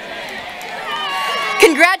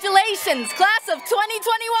 Congratulations, class of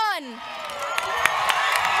 2021.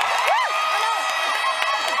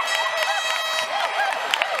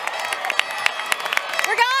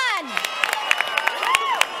 We're gone.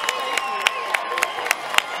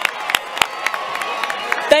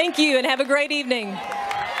 Thank you and have a great evening.